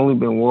I've only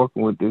been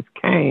walking with this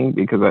cane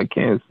because I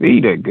can't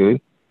see that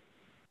good.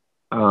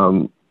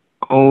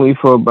 Only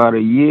for about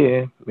a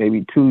year,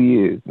 maybe 2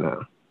 years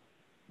now.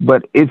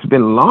 But it's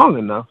been long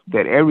enough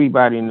that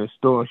everybody in the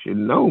store should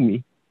know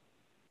me.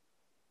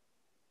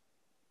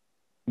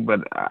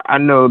 But I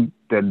know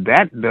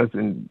that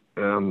doesn't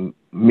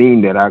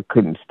mean that I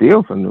couldn't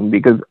steal from them,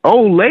 because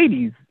old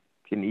ladies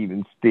can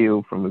even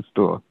steal from a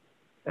store.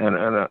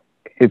 And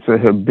it's a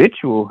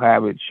habitual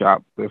habit,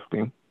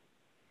 shoplifting.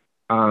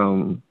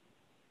 And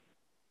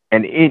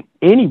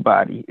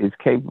anybody is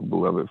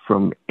capable of it.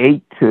 From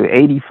 8 to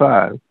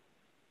 85,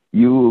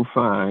 you will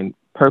find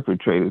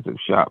perpetrators of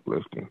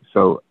shoplifting.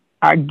 So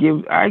I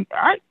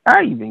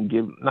even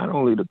give not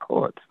only the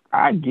courts,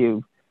 I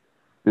give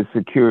the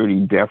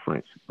security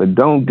deference, but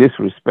don't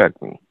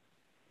disrespect me.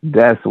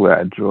 That's where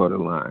I draw the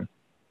line.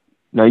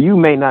 Now, you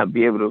may not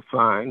be able to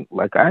find,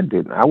 like I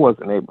didn't, I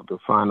wasn't able to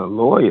find a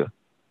lawyer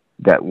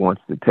that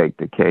wants to take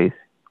the case,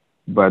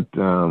 but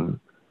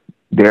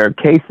there are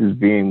cases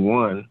being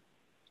won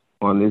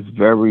on this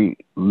very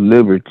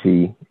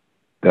liberty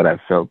that I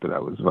felt that I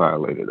was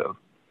violated of.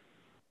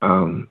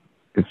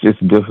 it's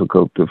just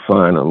difficult to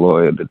find a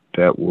lawyer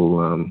that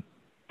will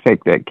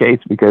take that case,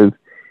 because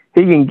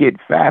he can get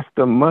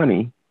faster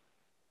money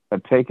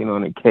taking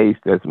on a case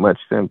that's much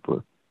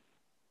simpler.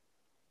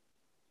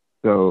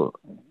 So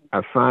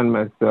I find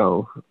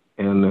myself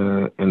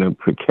in a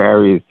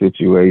precarious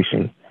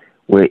situation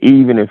where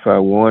even if I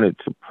wanted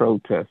to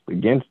protest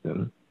against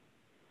him,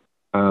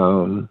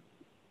 I'll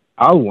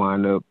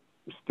wind up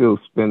still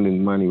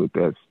spending money with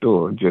that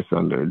store just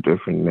under a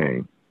different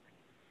name.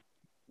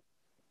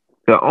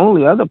 The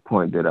only other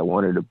point that I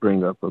wanted to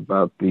bring up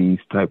about these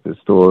type of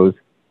stores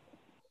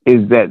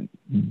is that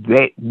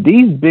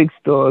these big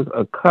stores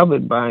are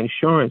covered by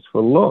insurance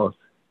for loss.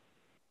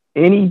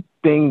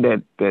 Anything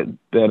that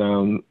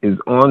is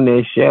on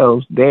their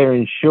shelves, they're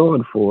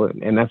insured for it,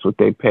 and that's what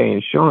they pay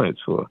insurance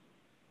for.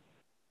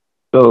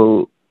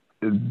 So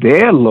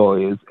their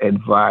lawyers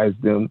advise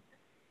them,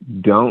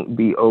 don't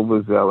be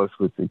overzealous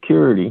with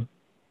security,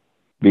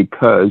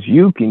 because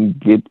you can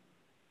get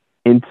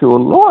into a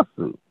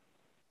lawsuit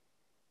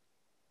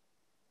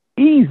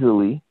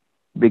easily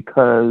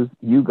because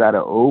you got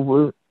an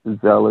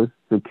overzealous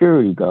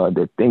security guard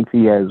that thinks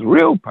he has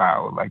real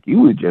power, like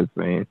you were just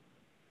saying,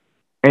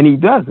 and he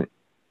doesn't.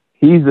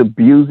 He's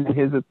abusing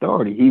his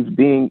authority.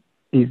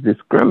 He's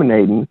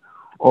discriminating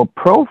or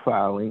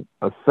profiling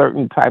a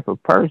certain type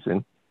of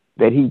person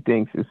that he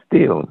thinks is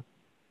stealing.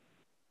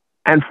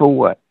 And for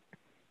what?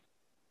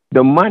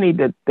 The money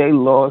that they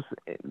lost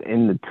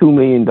in the $2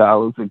 million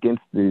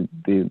against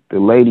the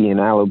lady in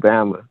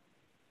Alabama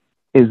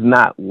is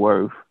not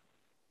worth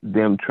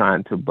them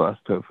trying to bust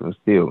her from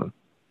stealing.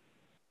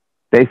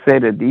 They say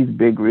that these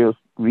big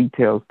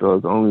retail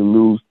stores only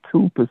lose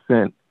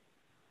 2%.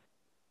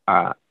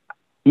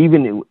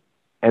 Even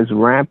as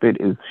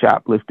rampant as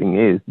shoplifting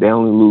is, they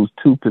only lose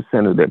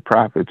 2% of their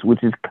profits,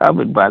 which is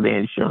covered by their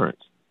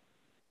insurance.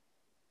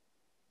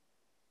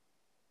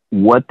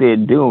 What they're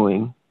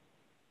doing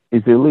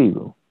is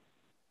illegal.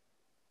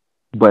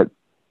 But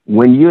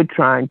when you're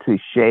trying to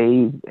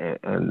shave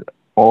and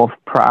off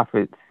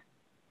profits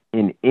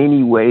in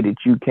any way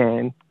that you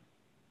can,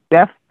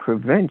 theft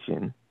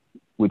prevention,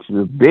 which is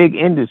a big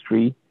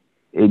industry,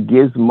 it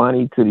gives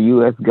money to the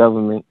U.S.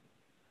 government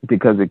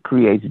because it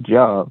creates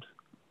jobs.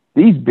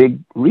 These big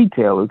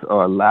retailers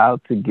are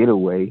allowed to get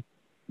away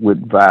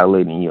with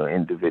violating your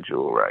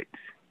individual rights.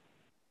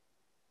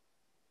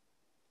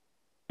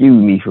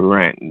 Excuse me for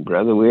ranting,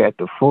 brother. We're at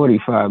the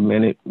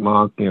 45-minute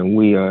mark, and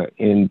we are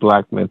in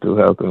Black Mental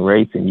Health and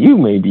Race. And you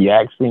may be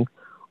asking,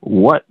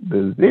 what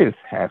does this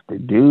have to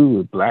do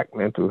with Black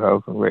mental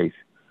health and race?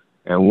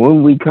 And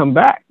when we come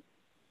back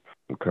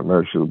from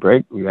commercial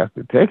break, we have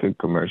to take a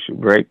commercial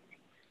break,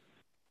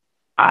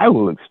 I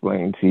will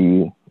explain to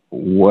you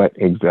what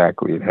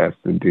exactly it has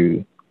to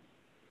do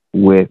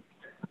with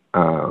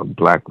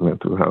Black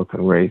mental health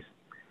and race,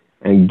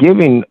 and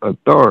giving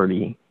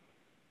authority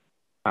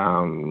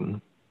to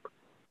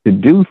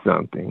do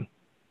something,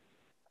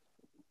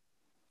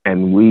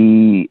 and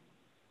we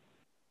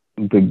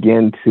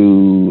begin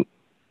to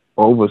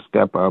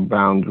overstep our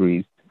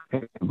boundaries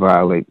and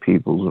violate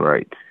people's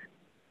rights.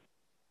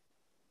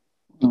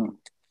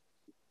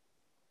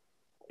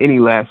 Any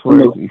last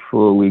words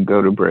before we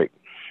go to break?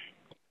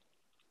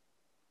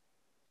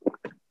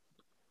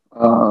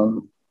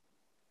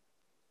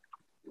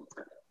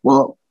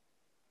 Well,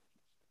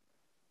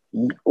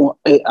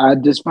 I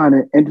just find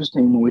it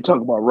interesting when we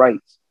talk about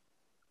rights,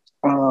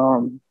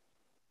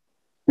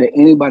 that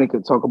anybody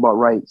could talk about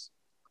rights.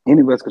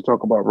 Any of us could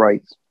talk about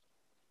rights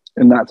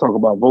and not talk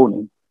about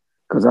voting,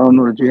 because I don't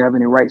know that you have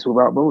any rights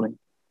without voting.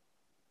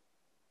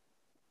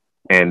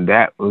 And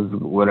that was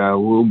what I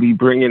will be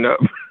bringing up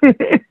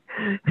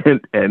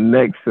and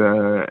next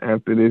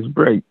after this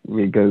break,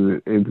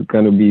 because it's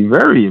going to be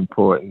very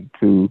important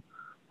to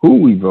who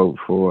we vote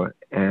for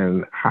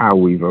and how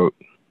we vote.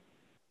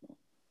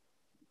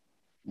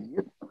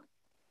 Yep.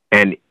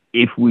 And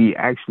if we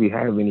actually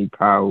have any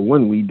power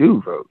when we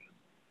do vote,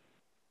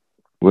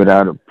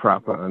 without a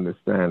proper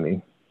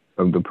understanding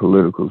of the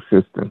political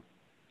system.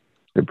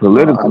 The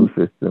political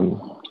system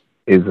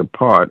is a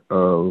part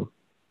of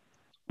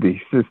the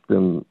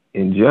system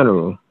in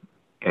general,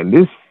 and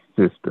this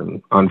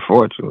system,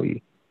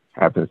 unfortunately,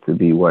 happens to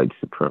be white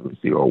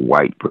supremacy or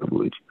white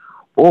privilege,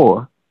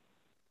 or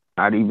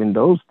not even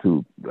those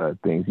two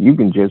things. You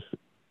can just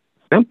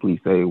simply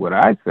say what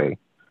I say,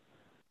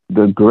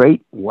 the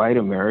great white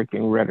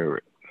American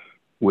rhetoric,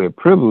 where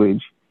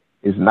privilege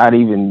is not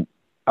even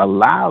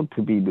allowed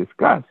to be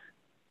discussed.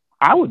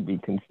 I would be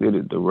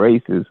considered the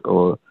racist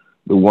or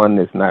the one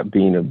that's not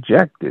being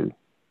objective,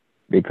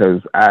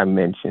 because I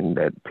mentioned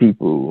that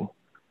people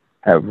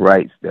have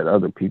rights that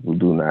other people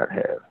do not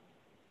have.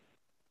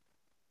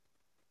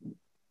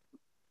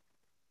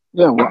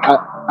 Yeah, well,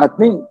 I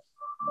think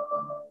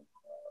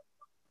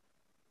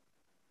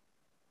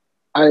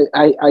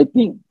I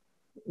think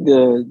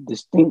the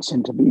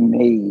distinction to be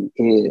made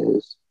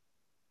is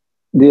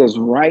there's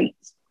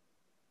rights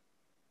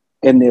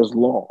and there's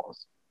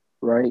laws,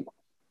 right?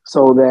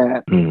 So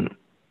that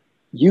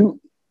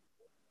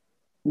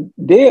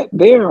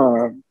there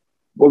are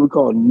what we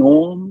call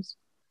norms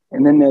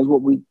and then there's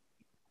what we,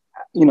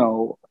 you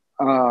know,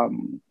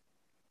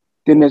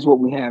 then there's what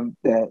we have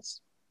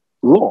that's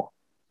law.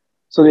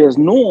 So there's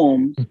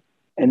norms,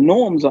 and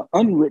norms are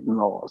unwritten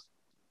laws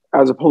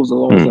as opposed to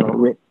laws that are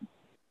written.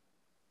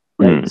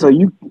 Right? So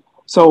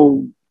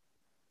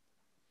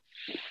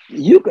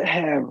you could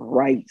have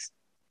rights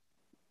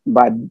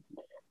by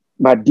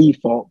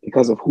default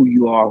because of who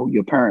you are, who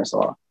your parents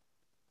are,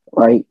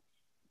 right?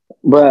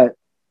 But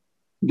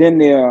then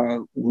there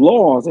are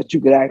laws that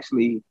you could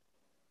actually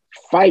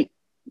fight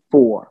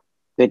for,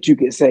 that you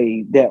could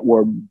say that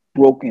were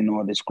broken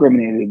or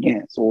discriminated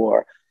against,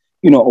 or,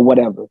 you know, or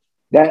whatever.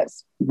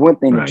 That's one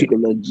thing that you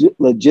could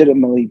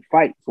legitimately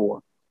fight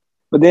for.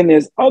 But then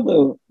there's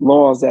other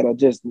laws that are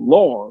just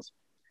laws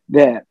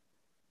that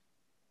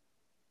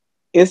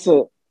it's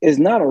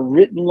not a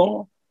written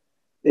law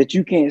that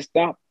you can't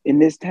stop in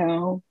this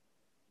town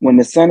when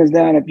the sun is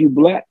down if you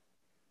black,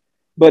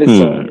 but it's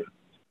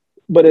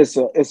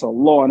a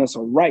law and it's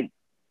a right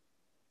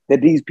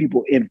that these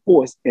people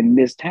enforce in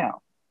this town.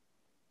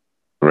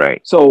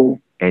 Right. So,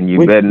 and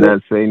you better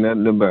not say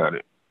nothing about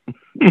it.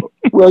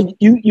 Well,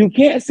 you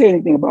can't say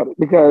anything about it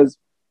because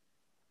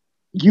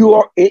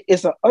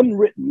it's an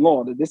unwritten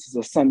law that this is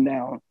a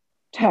sundown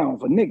town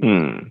for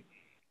niggas.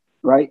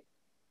 Right?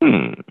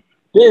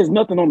 There's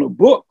nothing on the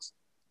books,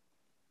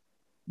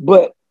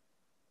 but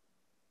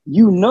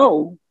you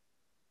know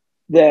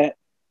that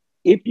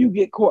if you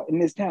get caught in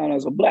this town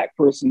as a black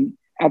person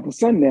after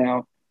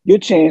sundown, your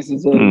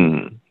chances of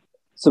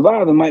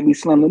surviving might be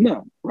slim to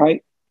none,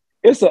 right?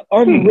 It's an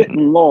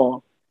unwritten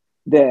law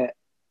that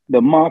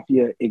the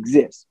mafia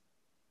exists,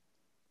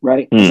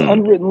 right? It's an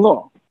unwritten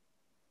law.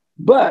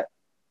 But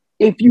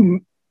if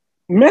you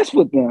mess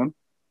with them,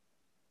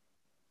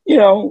 you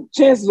know,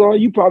 chances are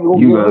you probably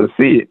won't you gonna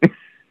see it.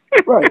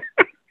 Right.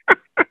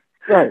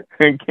 Right.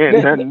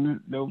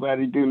 And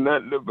nobody do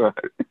nothing about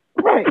it.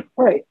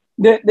 Right.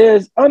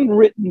 There's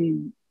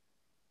unwritten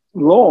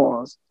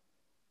laws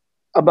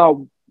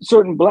about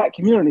certain black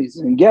communities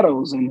and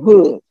ghettos and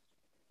hoods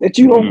that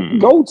you don't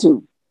go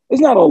to.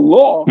 It's not a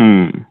law,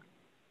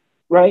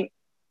 right?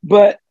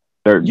 But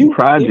certain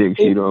projects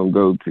you don't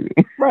go to.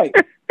 Right.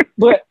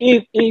 But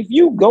if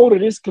you go to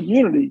this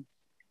community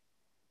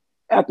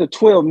after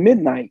 12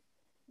 midnight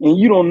and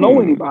you don't know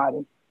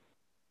anybody,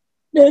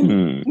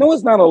 then no,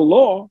 it's not a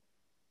law,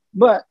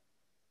 but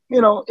you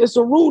know, it's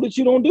a rule that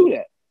you don't do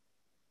that.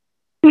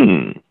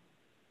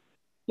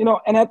 You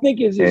know, and I think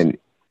it's just, and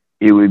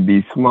it would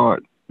be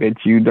smart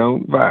that you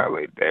don't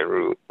violate that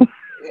rule.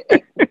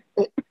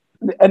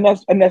 and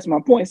that's my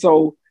point.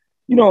 So,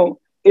 you know,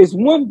 it's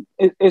one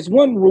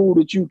rule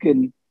that you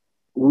can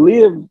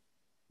live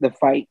the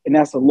fight, and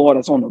that's a law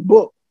that's on the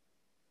book.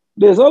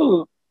 There's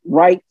other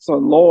rights or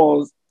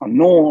laws or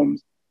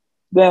norms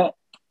that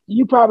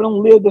you probably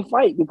don't live the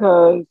fight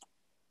because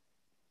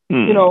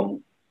you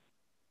know,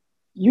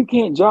 you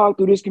can't jog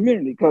through this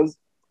community because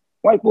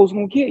white folks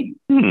gonna kill you.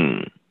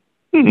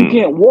 You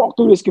can't walk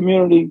through this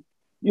community,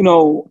 you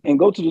know, and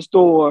go to the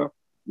store,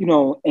 you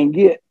know, and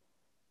get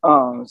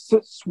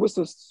Swiss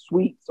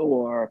sweets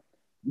or,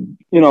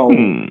 you know,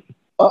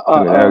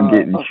 without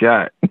getting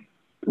shot.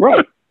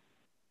 Right.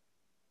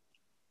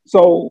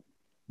 So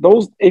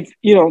those, if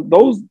you know,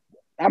 those,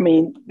 I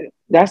mean,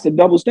 that's the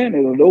double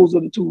standard, or those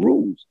are the two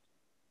rules.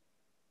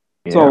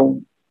 Yeah.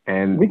 So,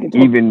 and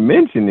even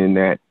mentioning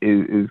that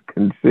is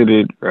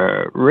considered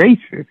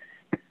racist.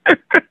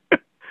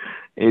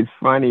 It's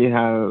funny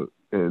how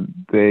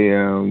they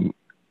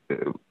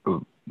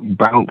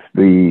bounce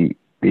the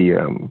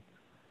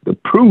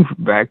proof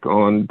back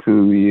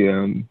onto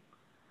the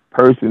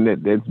person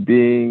that's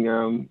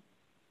being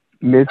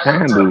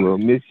mishandled or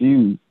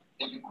misused.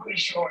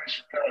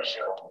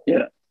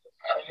 Yeah.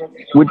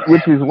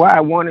 Which is why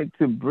I wanted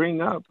to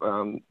bring up.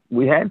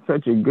 We had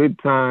such a good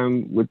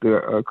time with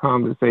the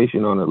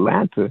conversation on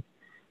Atlanta.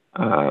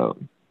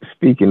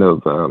 Speaking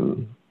of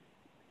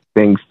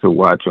things to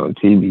watch on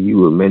TV, you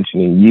were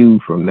mentioning You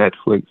from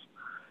Netflix.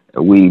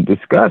 We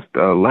discussed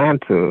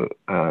Atlanta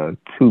 2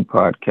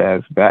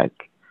 podcasts back.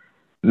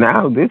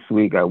 Now this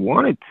week, I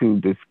wanted to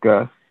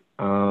discuss.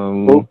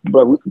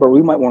 But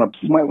we might want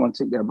to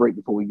take that break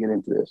before we get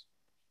into this,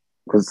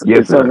 because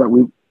yes, it sounds like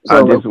we.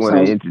 I just want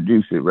to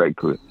introduce it right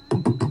quick.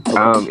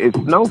 It's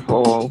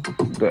Snowfall,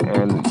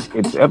 and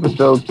it's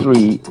episode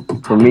 3,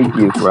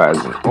 Prometheus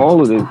Rising. All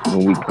of this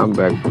when we come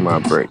back from our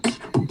break.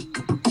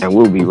 And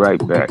we'll be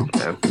right back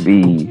after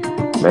these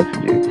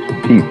messages.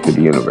 Peace to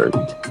the universe.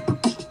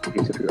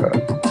 Peace to God.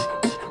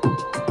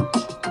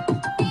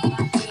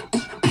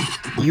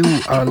 You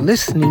are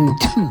listening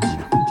to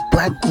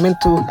Black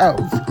Mental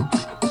Health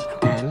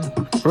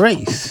and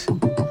Race.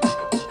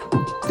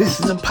 This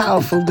is a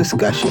powerful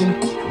discussion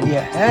we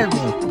are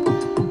having.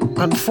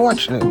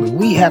 Unfortunately,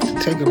 we have to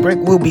take a break.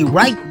 We'll be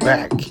right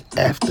back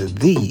after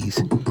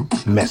these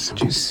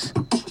messages.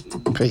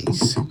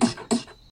 Peace.